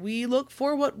where we look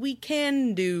for what we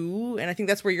can do. And I think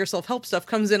that's where your self-help stuff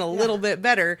comes in a little bit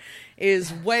better,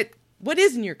 is what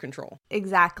is in your control.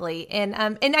 Exactly. And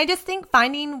I just think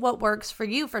finding what works for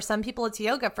you. For some people, it's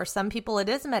yoga. For some people, it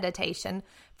is meditation.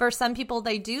 For some people,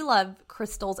 they do love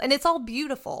crystals, and it's all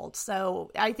beautiful. So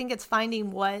I think it's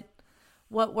finding what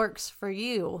works for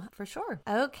you, for sure.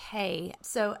 Okay.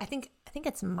 So I think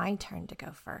it's my turn to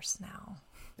go first now.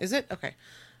 Is it? Okay.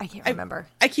 I can't remember.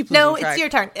 I keep losing No, track. it's your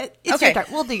turn. It's your turn.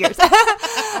 We'll do yours.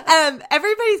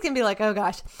 Everybody's going to be like, oh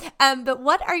gosh. But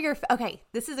what are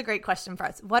this is a great question for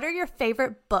us. What are your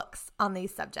favorite books on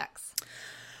these subjects?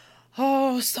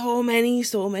 Oh, so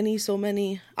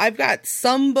many. I've got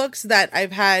some books that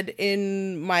I've had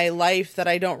in my life that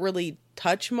I don't really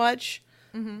touch much.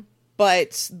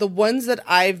 But the ones that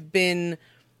I've been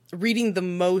reading the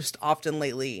most often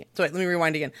lately. So wait, let me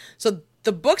rewind again. So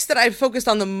the books that I focused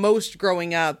on the most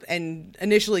growing up and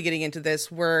initially getting into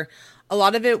this were a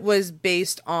lot of it was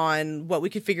based on what we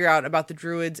could figure out about the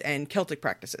Druids and Celtic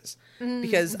practices.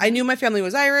 Because I knew my family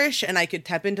was Irish and I could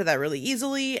tap into that really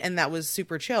easily, and that was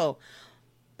super chill.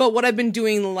 But what I've been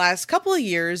doing the last couple of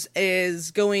years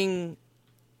is going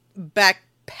back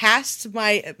past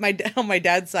my on my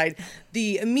dad's side,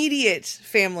 the immediate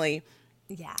family.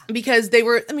 Yeah. Because they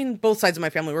were, I mean, both sides of my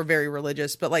family were very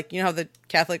religious, but like, you know how the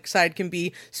Catholic side can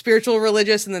be spiritual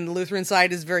religious and then the Lutheran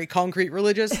side is very concrete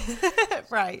religious?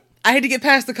 Right. I had to get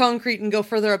past the concrete and go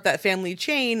further up that family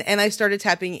chain, and I started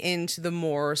tapping into the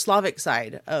more Slavic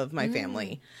side of my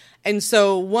family. And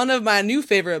so one of my new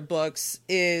favorite books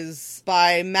is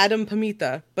by Madame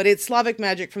Pamita, but it's Slavic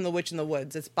magic from the Witch in the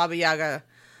Woods. It's Baba Yaga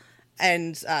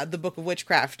and the Book of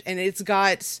Witchcraft, and it's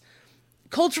got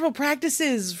cultural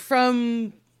practices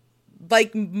from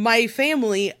like my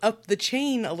family up the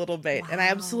chain a little bit. Wow. And I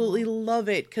absolutely love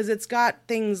it because it's got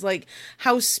things like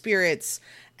house spirits,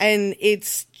 and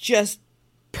it's just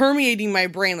permeating my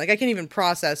brain. Like I can't even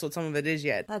process what some of it is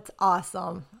yet. That's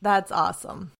awesome. That's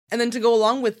awesome. And then to go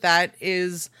along with that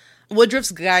is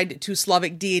Woodruff's Guide to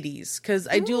Slavic Deities, because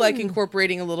I do like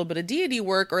incorporating a little bit of deity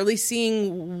work, or at least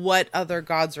seeing what other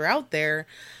gods are out there.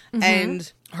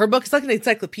 And her book is like an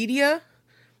encyclopedia,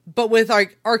 but with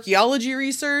archaeology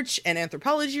research and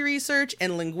anthropology research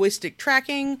and linguistic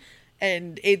tracking,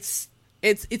 and it's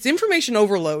information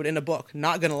overload in a book,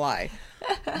 not gonna lie.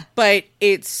 But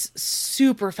it's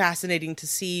super fascinating to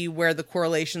see where the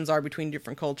correlations are between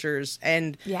different cultures,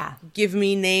 and give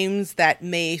me names that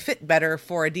may fit better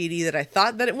for a deity that I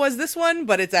thought that it was this one,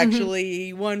 but it's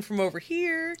actually one from over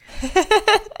here.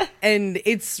 And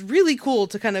it's really cool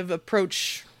to kind of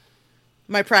approach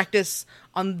my practice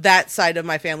on that side of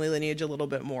my family lineage a little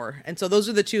bit more. And so those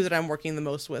are the two that I'm working the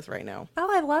most with right now. Oh,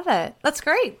 I love it. That's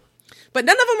great. But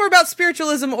none of them are about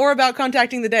spiritualism or about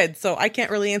contacting the dead, so I can't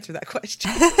really answer that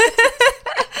question.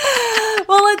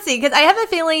 Well, let's see, because I have a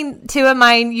feeling two of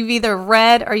mine you've either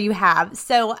read or you have.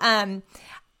 So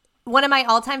one of my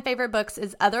all-time favorite books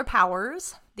is Other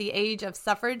Powers, The Age of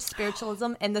Suffrage,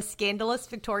 Spiritualism, and the Scandalous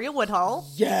Victoria Woodhull.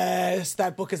 Yes,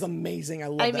 that book is amazing. I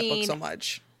love that book so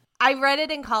much. I read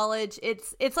it in college.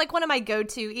 It's like one of my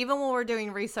go-to, even when we're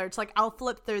doing research. Like I'll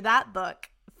flip through that book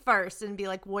first and be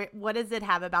like, what does it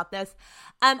have about this?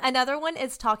 Another one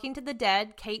is Talking to the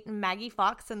Dead, Kate and Maggie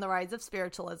Fox and the Rise of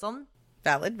Spiritualism.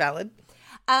 Valid.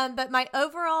 But my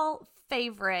overall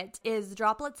favorite is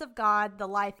Droplets of God, The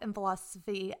Life and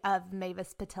Philosophy of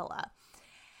Mavis Patilla.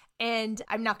 And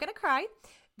I'm not going to cry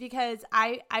because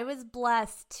I was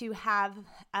blessed to have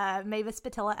Mavis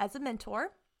Patilla as a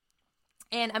mentor.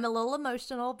 And I'm a little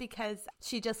emotional because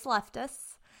she just left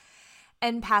us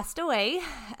and passed away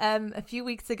a few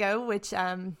weeks ago, which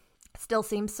still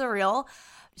seems surreal.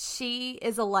 She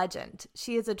is a legend.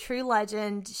 She is a true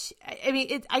legend.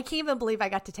 I can't even believe I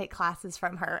got to take classes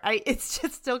from her. It's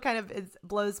just still kind of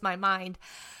blows my mind.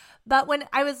 But when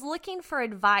I was looking for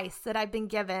advice that I've been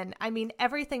given,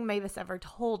 everything Mavis ever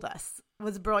told us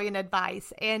was brilliant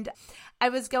advice. And I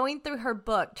was going through her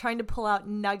book trying to pull out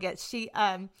nuggets. She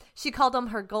called them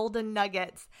her golden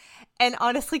nuggets. And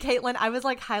honestly, Caitlin, I was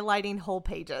like highlighting whole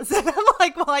pages. And I'm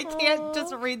like, well, I can't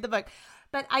just read the book.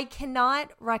 But I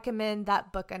cannot recommend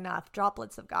that book enough.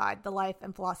 Droplets of God, The Life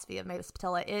and Philosophy of Mavis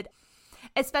Patilla.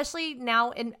 Especially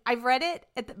now, and I've read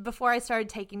it before I started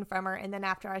taking from her, and then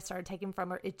after I started taking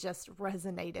from her, it just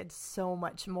resonated so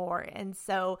much more. And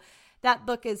so that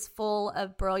book is full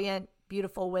of brilliant,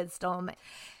 beautiful wisdom.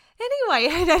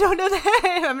 Anyway, I don't know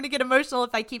that I'm going to get emotional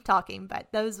if I keep talking, but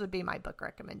those would be my book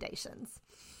recommendations.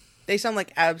 They sound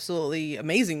like absolutely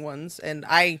amazing ones, and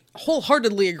I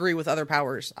wholeheartedly agree with Other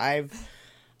Powers.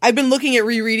 I've been looking at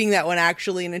rereading that one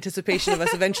actually in anticipation of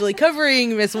us eventually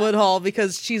covering Miss Woodhull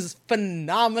because she's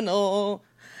phenomenal.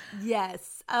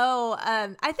 Yes. Oh,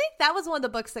 I think that was one of the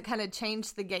books that kind of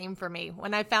changed the game for me.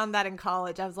 When I found that in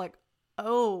college, I was like,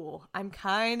 oh, I'm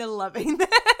kind of loving this.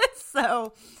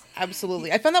 So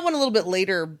absolutely. I found that one a little bit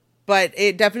later, but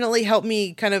it definitely helped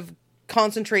me kind of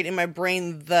concentrate in my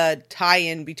brain the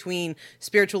tie-in between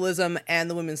spiritualism and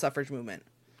the women's suffrage movement.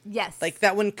 Yes. Like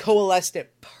that one coalesced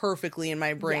it perfectly in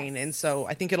my brain. Yes. And so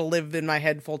I think it'll live in my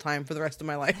head full time for the rest of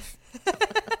my life.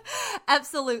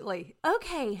 Absolutely.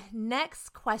 Okay.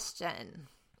 Next question.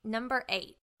 Number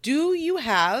 8. Do you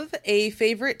have a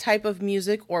favorite type of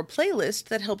music or playlist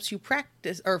that helps you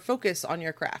practice or focus on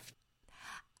your craft?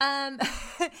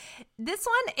 This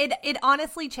one, it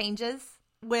honestly changes.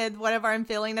 with whatever I'm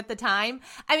feeling at the time.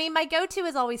 I mean, my go-to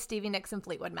is always Stevie Nicks and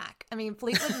Fleetwood Mac. I mean,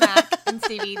 Fleetwood Mac and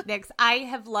Stevie Nicks, I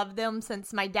have loved them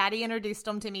since my daddy introduced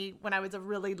them to me when I was a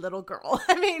really little girl.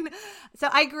 I mean, so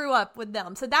I grew up with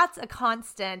them. So that's a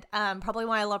constant, probably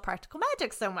why I love Practical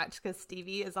Magic so much, because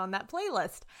Stevie is on that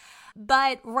playlist.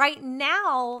 But right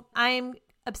now, I'm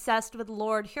obsessed with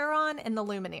Lord Huron and the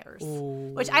Lumineers,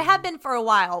 which I have been for a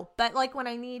while. But like when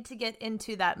I need to get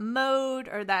into that mode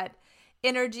or that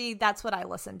energy, that's what I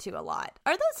listen to a lot,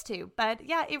 are those two. But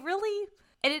yeah,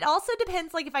 and it also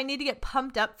depends, like if I need to get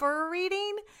pumped up for a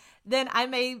reading, then I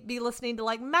may be listening to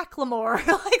like Macklemore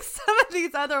or like some of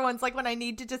these other ones, like when I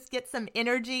need to just get some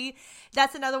energy.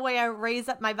 That's another way I raise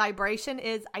up my vibration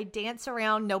is I dance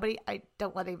around. I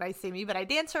don't let anybody see me, but I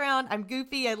dance around. I'm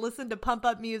goofy. I listen to pump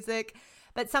up music.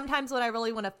 But sometimes when I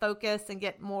really want to focus and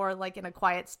get more like in a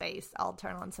quiet space, I'll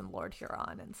turn on some Lord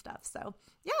Huron and stuff. So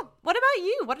yeah. What about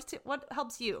you? What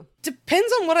helps you?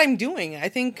 Depends on what I'm doing. I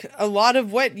think a lot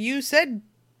of what you said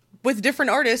with different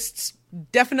artists,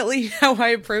 definitely how I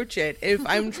approach it. If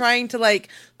I'm trying to like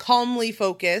calmly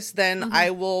focus, then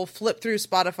I will flip through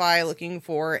Spotify looking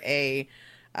for a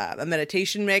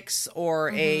meditation mix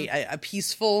or a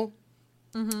peaceful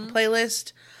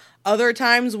playlist. Other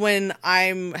times when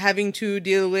I'm having to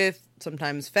deal with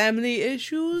sometimes family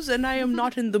issues and I am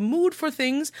not in the mood for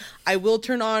things, I will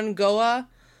turn on Goa.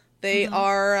 They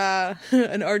are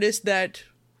an artist that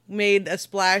made a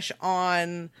splash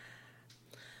on,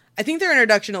 I think their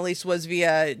introduction at least was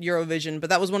via Eurovision,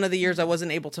 but that was one of the years I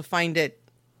wasn't able to find it,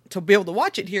 to be able to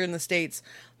watch it here in the States.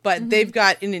 But they've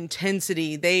got an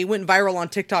intensity. They went viral on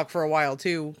TikTok for a while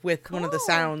too with one of the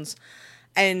sounds.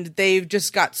 And they've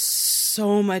just got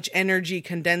so much energy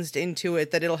condensed into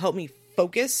it that it'll help me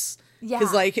focus. Yeah.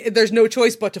 Because, like, there's no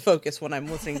choice but to focus when I'm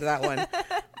listening to that one.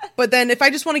 But then if I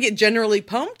just want to get generally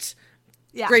pumped,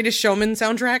 Greatest Showman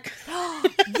soundtrack.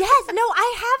 Yes. No,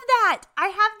 I have that. I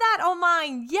have that on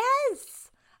mine. Yes.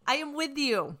 I am with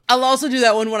you. I'll also do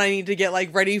that one when I need to get,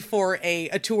 like, ready for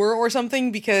a tour or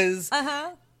something because...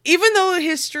 Even though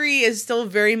history is still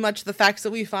very much the facts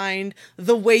that we find,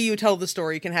 the way you tell the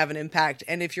story can have an impact.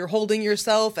 And if you're holding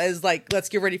yourself as like, let's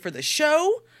get ready for the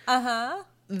show,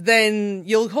 then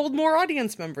you'll hold more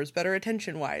audience members, better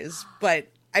attention wise. But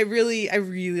I really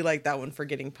like that one for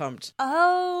getting pumped.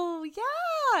 Oh,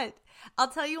 yeah. I'll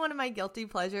tell you one of my guilty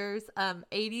pleasures.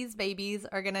 80s babies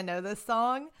are going to know this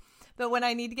song. But when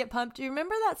I need to get pumped, do you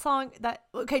remember that song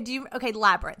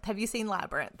Labyrinth. Have you seen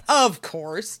Labyrinth? Of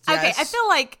course. Yes. Okay, I feel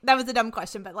like that was a dumb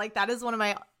question, but like that is one of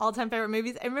my all-time favorite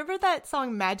movies. I remember that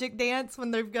song Magic Dance when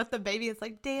they've got the baby. It's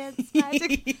like, dance,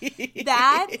 magic.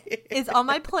 That is on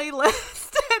my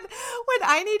playlist. And when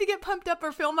I need to get pumped up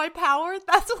or feel my power,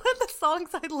 that's one of the songs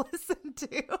I listen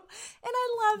to. And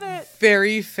I love it.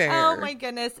 Very fair. Oh my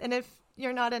goodness. And if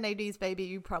you're not an 80s baby,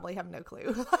 you probably have no clue.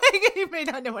 Like, you may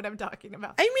not know what I'm talking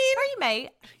about. I mean, or you may.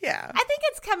 Yeah. I think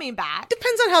it's coming back.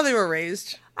 Depends on how they were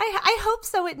raised. I hope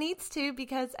so. It needs to,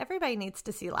 because everybody needs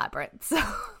to see Labyrinth. So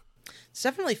it's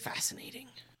definitely fascinating.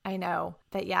 I know.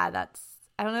 But yeah,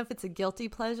 I don't know if it's a guilty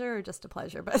pleasure or just a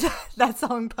pleasure, but that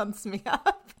song pumps me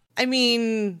up. I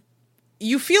mean,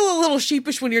 you feel a little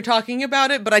sheepish when you're talking about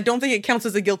it, but I don't think it counts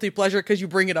as a guilty pleasure because you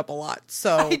bring it up a lot.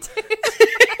 So I do.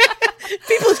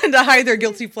 People tend to hide their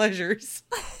guilty pleasures.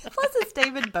 Plus, it's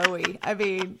David Bowie. I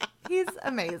mean, he's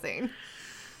amazing.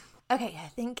 Okay, I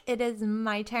think it is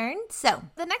my turn. So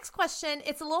the next question,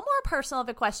 it's a little more personal of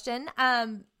a question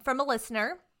from a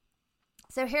listener.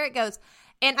 So here it goes.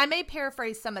 And I may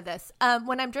paraphrase some of this.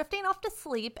 When I'm drifting off to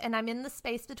sleep and I'm in the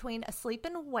space between asleep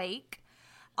and awake,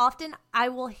 often I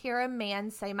will hear a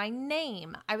man say my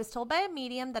name. I was told by a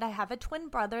medium that I have a twin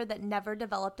brother that never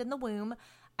developed in the womb.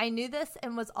 I knew this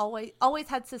and was always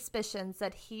had suspicions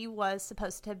that he was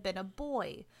supposed to have been a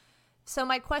boy. So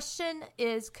my question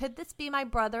is, could this be my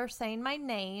brother saying my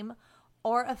name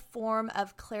or a form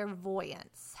of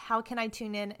clairvoyance? How can I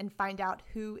tune in and find out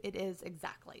who it is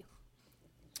exactly?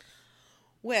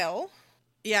 Well,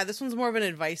 yeah, this one's more of an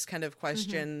advice kind of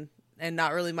question and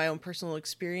not really my own personal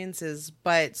experiences,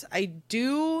 but I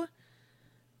do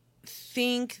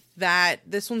think that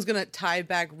this one's going to tie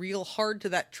back real hard to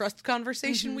that trust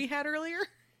conversation we had earlier.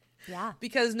 Yeah.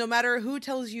 Because no matter who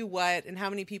tells you what and how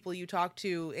many people you talk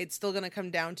to, it's still going to come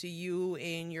down to you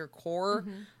in your core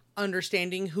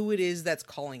understanding who it is that's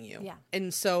calling you. Yeah.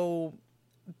 And so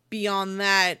beyond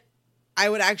that, I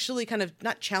would actually kind of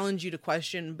not challenge you to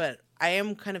question, but I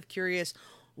am kind of curious,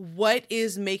 what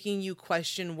is making you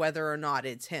question whether or not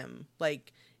it's him?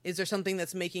 Like, Is there something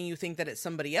that's making you think that it's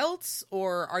somebody else,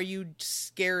 or are you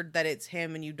scared that it's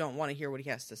him and you don't want to hear what he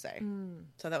has to say?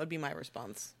 So that would be my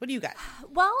response. What do you got?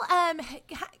 Well, kind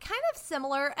of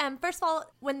similar. First of all,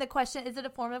 when the question, is it a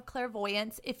form of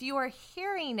clairvoyance? If you are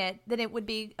hearing it, then it would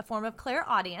be a form of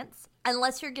clairaudience,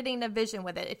 unless you're getting a vision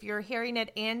with it. If you're hearing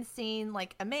it and seeing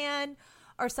like a man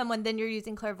or someone, then you're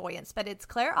using clairvoyance, but it's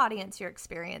clairaudience you're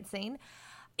experiencing.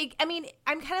 I mean,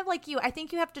 I'm kind of like you. I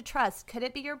think you have to trust. Could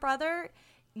it be your brother?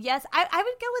 Yes. I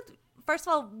would go with, first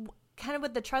of all, kind of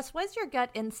with the trust. What's your gut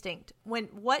instinct?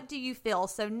 What do you feel?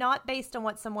 So not based on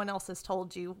what someone else has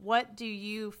told you. What do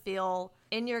you feel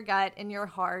in your gut, in your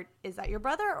heart? Is that your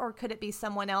brother, or could it be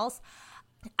someone else?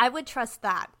 I would trust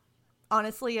that,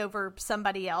 honestly, over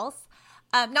somebody else.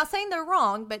 Not saying they're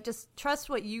wrong, but just trust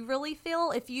what you really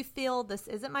feel. If you feel this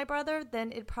isn't my brother,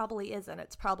 then it probably isn't.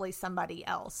 It's probably somebody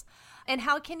else. And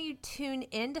how can you tune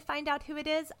in to find out who it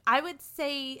is? I would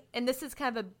say, and this is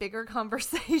kind of a bigger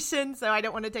conversation, so I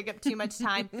don't want to take up too much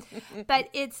time, but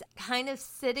it's kind of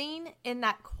sitting in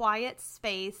that quiet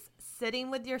space,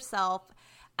 sitting with yourself.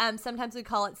 Sometimes we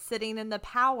call it sitting in the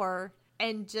power,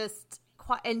 and just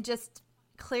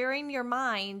clearing your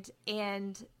mind.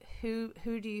 And who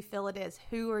do you feel it is?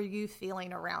 Who are you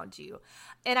feeling around you?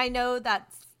 And I know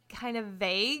that's kind of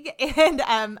vague, and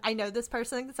I know this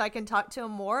person, so I can talk to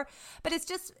him more, but it's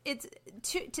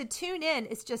to tune in.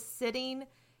 It's just sitting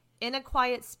in a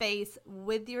quiet space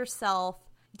with yourself,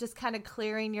 just kind of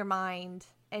clearing your mind.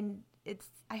 And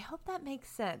I hope that makes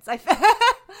sense.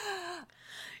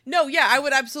 No, yeah, I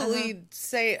would absolutely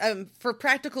say, for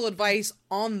practical advice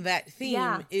on that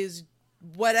theme, is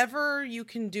whatever you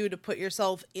can do to put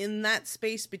yourself in that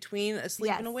space between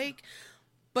asleep and awake,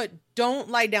 but don't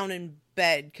lie down in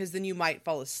bed, because then you might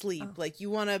fall asleep. Like, you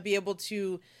want to be able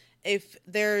to, if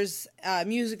there's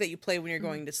music that you play when you're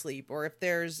going to sleep, or if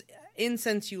there's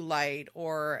incense you light,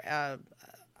 or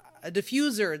a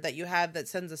diffuser that you have that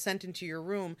sends a scent into your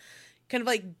room, kind of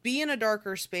like be in a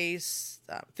darker space,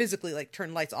 physically, like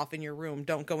turn lights off in your room.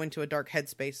 Don't go into a dark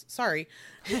headspace. Sorry,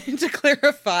 to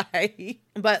clarify.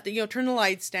 But, turn the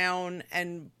lights down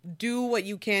and do what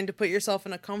you can to put yourself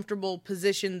in a comfortable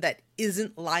position that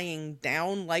isn't lying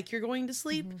down like you're going to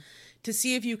sleep, to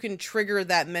see if you can trigger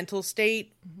that mental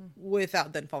state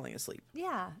without then falling asleep.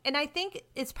 Yeah. And I think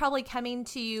it's probably coming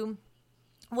to you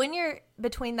when you're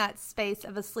between that space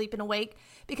of asleep and awake,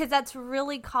 because that's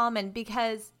really common,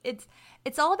 because it's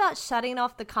all about shutting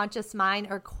off the conscious mind,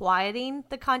 or quieting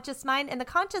the conscious mind. And the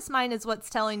conscious mind is what's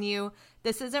telling you,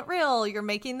 this isn't real, you're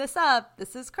making this up,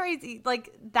 this is crazy. Like,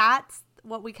 that's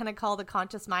what we kind of call the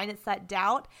conscious mind. It's that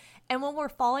doubt. And when we're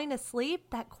falling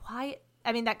asleep, that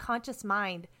conscious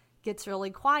mind gets really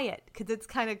quiet, because it's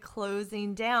kind of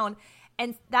closing down.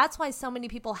 And that's why so many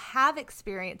people have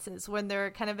experiences when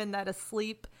they're kind of in that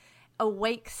asleep,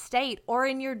 awake state, or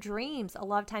in your dreams. A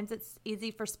lot of times it's easy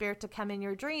for spirit to come in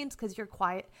your dreams because you're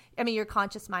quiet. Your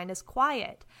conscious mind is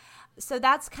quiet. So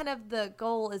that's kind of the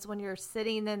goal, is when you're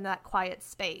sitting in that quiet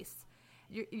space,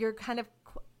 you're kind of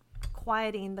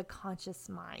quieting the conscious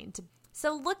mind.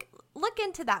 So look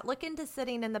into that. Look into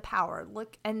sitting in the power.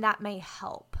 And that may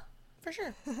help. For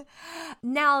sure.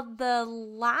 Now the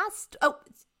last...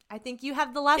 I think you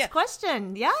have the last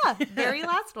question. Yeah, very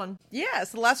last one. Yeah,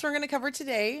 so the last one we're going to cover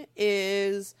today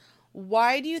is,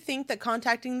 why do you think that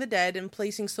contacting the dead and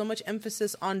placing so much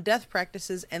emphasis on death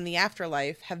practices and the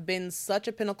afterlife have been such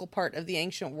a pinnacle part of the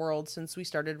ancient world since we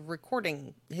started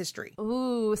recording history?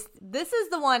 Ooh, this is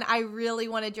the one I really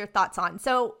wanted your thoughts on.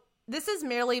 So this is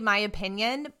merely my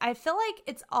opinion. I feel like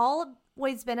it's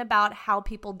always been about how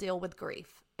people deal with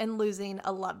grief and losing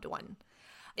a loved one.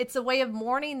 It's a way of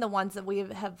mourning the ones that we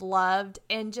have loved,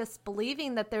 and just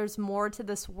believing that there's more to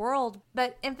this world.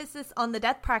 But emphasis on the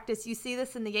death practice, you see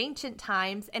this in the ancient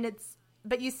times,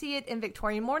 but you see it in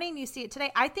Victorian mourning, you see it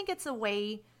today. I think it's a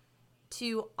way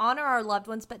to honor our loved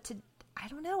ones, but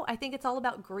I think it's all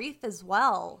about grief as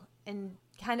well, and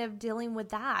kind of dealing with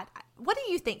that. What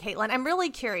do you think, Caitlin? I'm really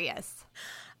curious.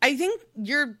 I think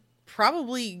you're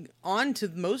probably on to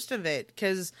most of it,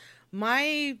 because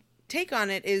my take on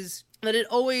it is that it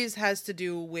always has to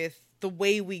do with the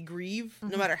way we grieve,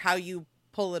 no matter how you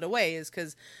pull it away, is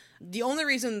because the only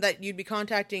reason that you'd be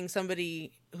contacting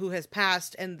somebody who has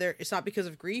passed and it's not because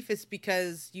of grief, it's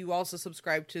because you also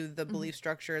subscribe to the belief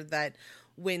structure that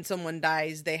when someone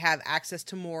dies, they have access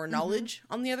to more knowledge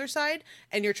on the other side,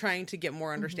 and you're trying to get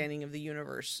more understanding of the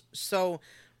universe. So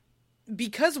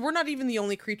because we're not even the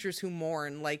only creatures who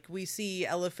mourn, like, we see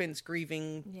elephants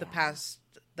grieving the past,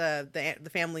 the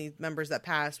family members that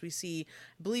passed. We see,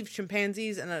 I believe,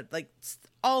 chimpanzees and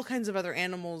all kinds of other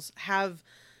animals have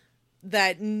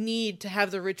that need to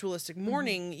have the ritualistic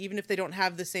mourning, even if they don't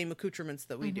have the same accoutrements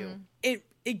that we do.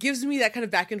 It gives me that kind of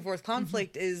back and forth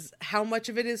conflict is how much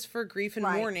of it is for grief and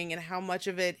mourning and how much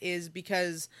of it is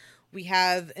because we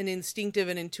have an instinctive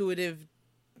and intuitive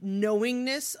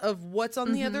knowingness of what's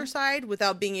on the other side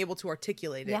without being able to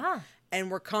articulate it. Yeah.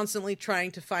 And we're constantly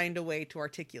trying to find a way to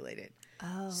articulate it.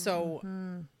 So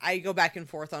I go back and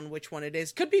forth on which one it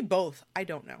is. Could be both. I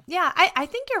don't know. Yeah, I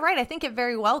think you're right. I think it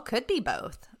very well could be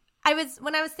both.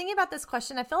 When I was thinking about this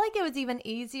question, I feel like it was even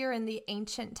easier in the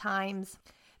ancient times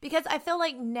because I feel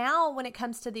like now when it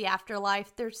comes to the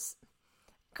afterlife, there's,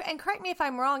 and correct me if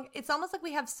I'm wrong, it's almost like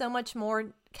we have so much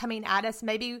more coming at us.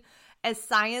 Maybe as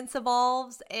science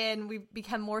evolves and we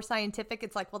become more scientific,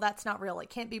 it's like, well, that's not real.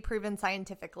 It can't be proven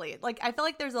scientifically. Like, I feel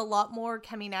like there's a lot more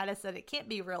coming at us that it can't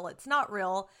be real. It's not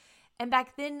real. And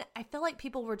back then, I feel like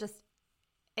people were just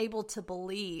able to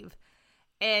believe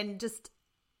and just,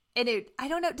 I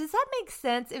don't know, does that make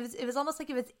sense? It was almost like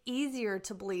it was easier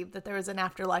to believe that there was an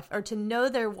afterlife or to know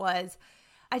there was.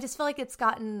 I just feel like it's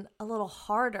gotten a little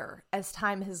harder as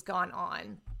time has gone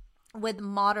on with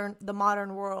the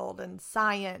modern world and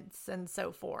science and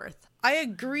so forth. I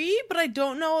agree, but I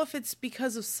don't know if it's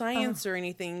because of science or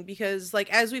anything, because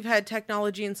like as we've had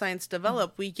technology and science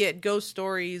develop, we get ghost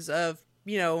stories of,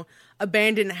 you know,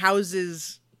 abandoned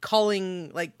houses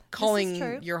calling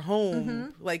your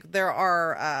home. Like there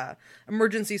are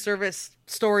emergency service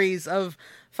stories of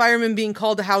firemen being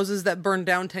called to houses that burned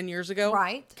down 10 years ago.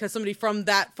 Right. Because somebody from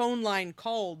that phone line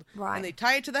called. Right. And they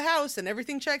tie it to the house and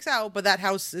everything checks out, but that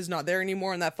house is not there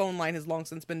anymore and that phone line has long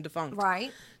since been defunct.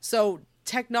 Right. So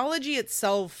technology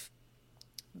itself,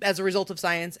 as a result of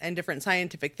science and different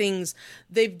scientific things,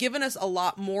 they've given us a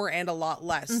lot more and a lot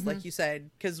less, like you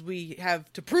said, because we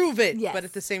have to prove it. Yes. But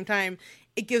at the same time,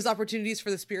 it gives opportunities for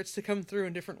the spirits to come through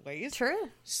in different ways. True.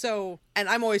 So, and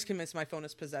I'm always convinced my phone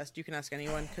is possessed. You can ask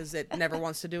anyone because it never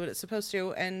wants to do what it's supposed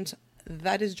to. And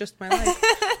that is just my life.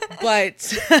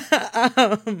 But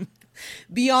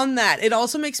beyond that, it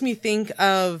also makes me think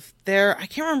of I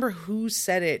can't remember who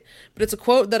said it, but it's a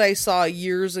quote that I saw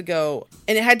years ago.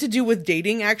 And it had to do with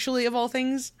dating, actually, of all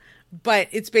things. But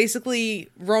it's basically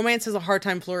romance has a hard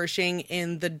time flourishing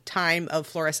in the time of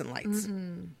fluorescent lights.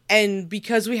 And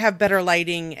because we have better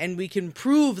lighting and we can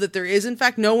prove that there is, in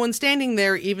fact, no one standing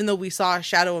there, even though we saw a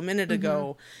shadow a minute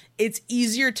ago, it's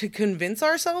easier to convince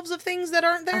ourselves of things that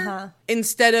aren't there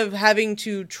instead of having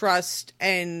to trust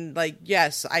and like,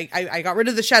 yes, I got rid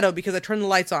of the shadow because I turned the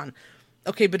lights on.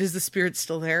 Okay, but is the spirit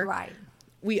still there? Right.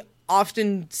 We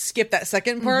often skip that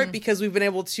second part because we've been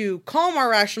able to calm our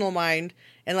rational mind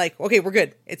and like, okay, we're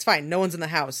good. It's fine. No one's in the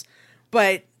house.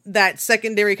 But that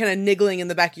secondary kind of niggling in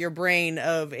the back of your brain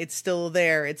of it's still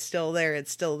there, it's still there,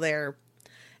 it's still there.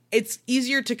 It's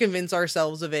easier to convince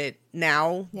ourselves of it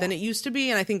now than it used to be.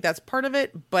 And I think that's part of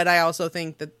it. But I also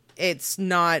think that it's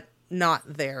not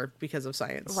there because of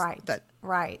science. Right.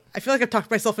 Right. I feel like I've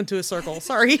talked myself into a circle.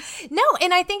 Sorry. No,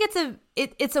 and I think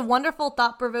it's a wonderful,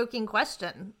 thought-provoking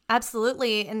question.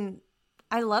 Absolutely. And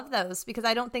I love those because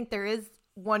I don't think there is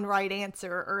one right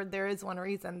answer or there is one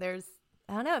reason.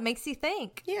 I don't know, it makes you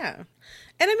think. Yeah. And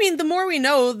I mean, the more we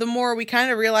know, the more we kind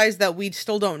of realize that we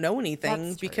still don't know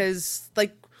anything because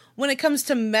like when it comes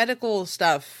to medical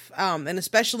stuff, and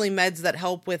especially meds that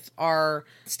help with our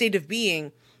state of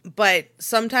being, but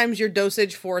sometimes your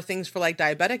dosage for things for like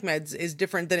diabetic meds is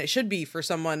different than it should be for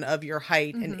someone of your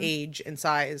height and age and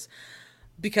size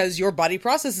because your body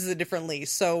processes it differently.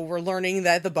 So we're learning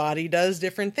that the body does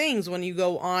different things when you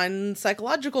go on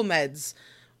psychological meds.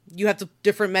 You have to,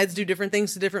 different meds do different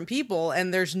things to different people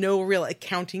and there's no real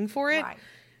accounting for it. Right.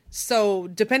 So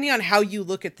depending on how you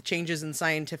look at the changes in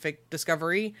scientific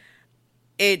discovery,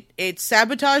 it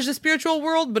sabotaged the spiritual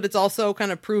world, but it's also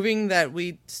kind of proving that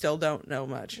we still don't know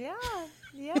much. Yeah.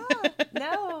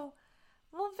 No.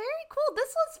 Well, very cool.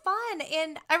 This was fun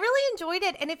and I really enjoyed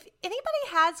it. And if anybody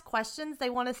has questions they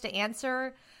want us to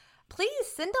answer, please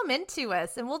send them in to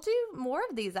us and we'll do more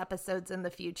of these episodes in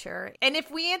the future. And if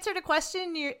we answered a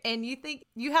question and you think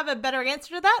you have a better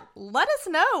answer to that, let us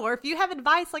know. Or if you have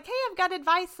advice like, hey, I've got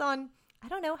advice on, I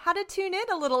don't know, how to tune in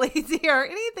a little easier,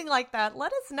 anything like that,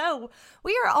 let us know.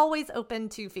 We are always open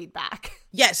to feedback.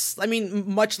 Yes. I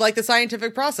mean, much like the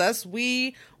scientific process,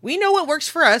 we know what works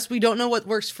for us. We don't know what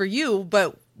works for you,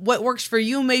 but what works for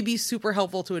you may be super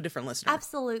helpful to a different listener.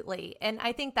 Absolutely. And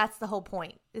I think that's the whole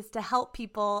point, is to help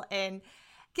people and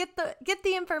get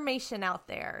the information out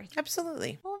there.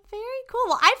 Absolutely. Well, very cool.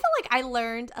 Well, I feel like I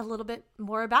learned a little bit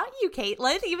more about you,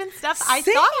 Caitlin, even stuff I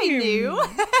Same. thought I knew.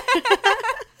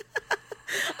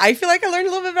 I feel like I learned a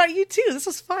little bit about you too. This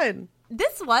was fun.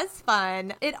 This was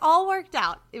fun. It all worked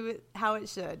out. It was how it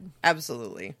should.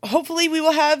 Absolutely. Hopefully we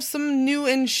will have some new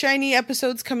and shiny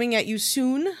episodes coming at you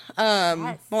soon. Yes.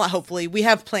 Well, not hopefully. We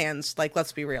have plans. Like,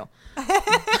 let's be real.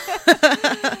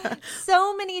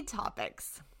 So many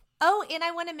topics. Oh, and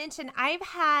I want to mention I've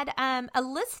had a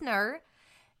listener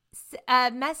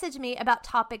message me about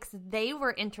topics they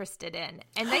were interested in.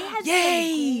 And they had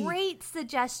some great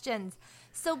suggestions.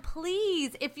 So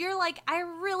please, if you're like, I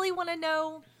really want to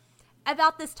know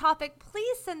about this topic,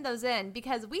 please send those in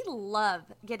because we love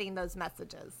getting those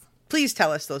messages. Please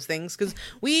tell us those things because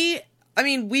we've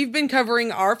been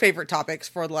covering our favorite topics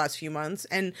for the last few months.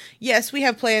 And yes, we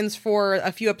have plans for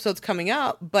a few episodes coming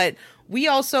up, but we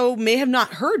also may have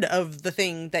not heard of the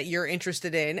thing that you're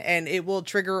interested in, and it will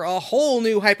trigger a whole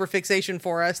new hyperfixation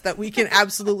for us that we can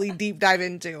absolutely deep dive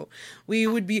into. We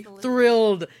would be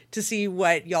thrilled to see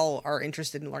what y'all are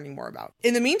interested in learning more about.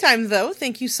 In the meantime, though,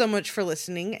 thank you so much for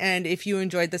listening, and if you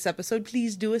enjoyed this episode,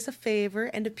 please do us a favor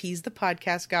and appease the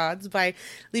podcast gods by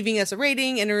leaving us a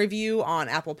rating and a review on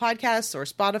Apple Podcasts or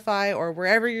Spotify or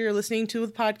wherever you're listening to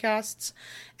with podcasts.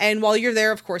 And while you're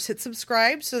there, of course, hit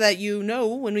subscribe so that you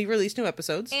know when we release new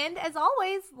episodes. And as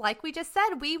always, like we just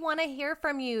said, we want to hear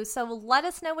from you. So let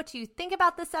us know what you think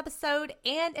about this episode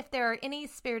and if there are any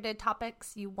spirited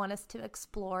topics you want us to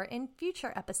explore in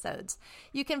future episodes.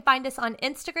 You can find us on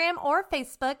Instagram or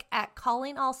Facebook at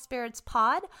Calling All Spirits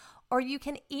Pod, or you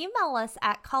can email us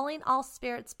at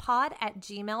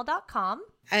callingallspiritspod@gmail.com.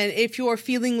 And if you're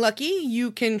feeling lucky,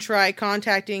 you can try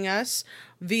contacting us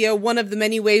via one of the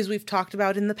many ways we've talked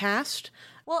about in the past.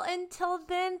 Well, until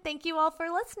then, thank you all for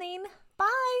listening.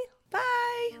 Bye.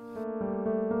 Bye.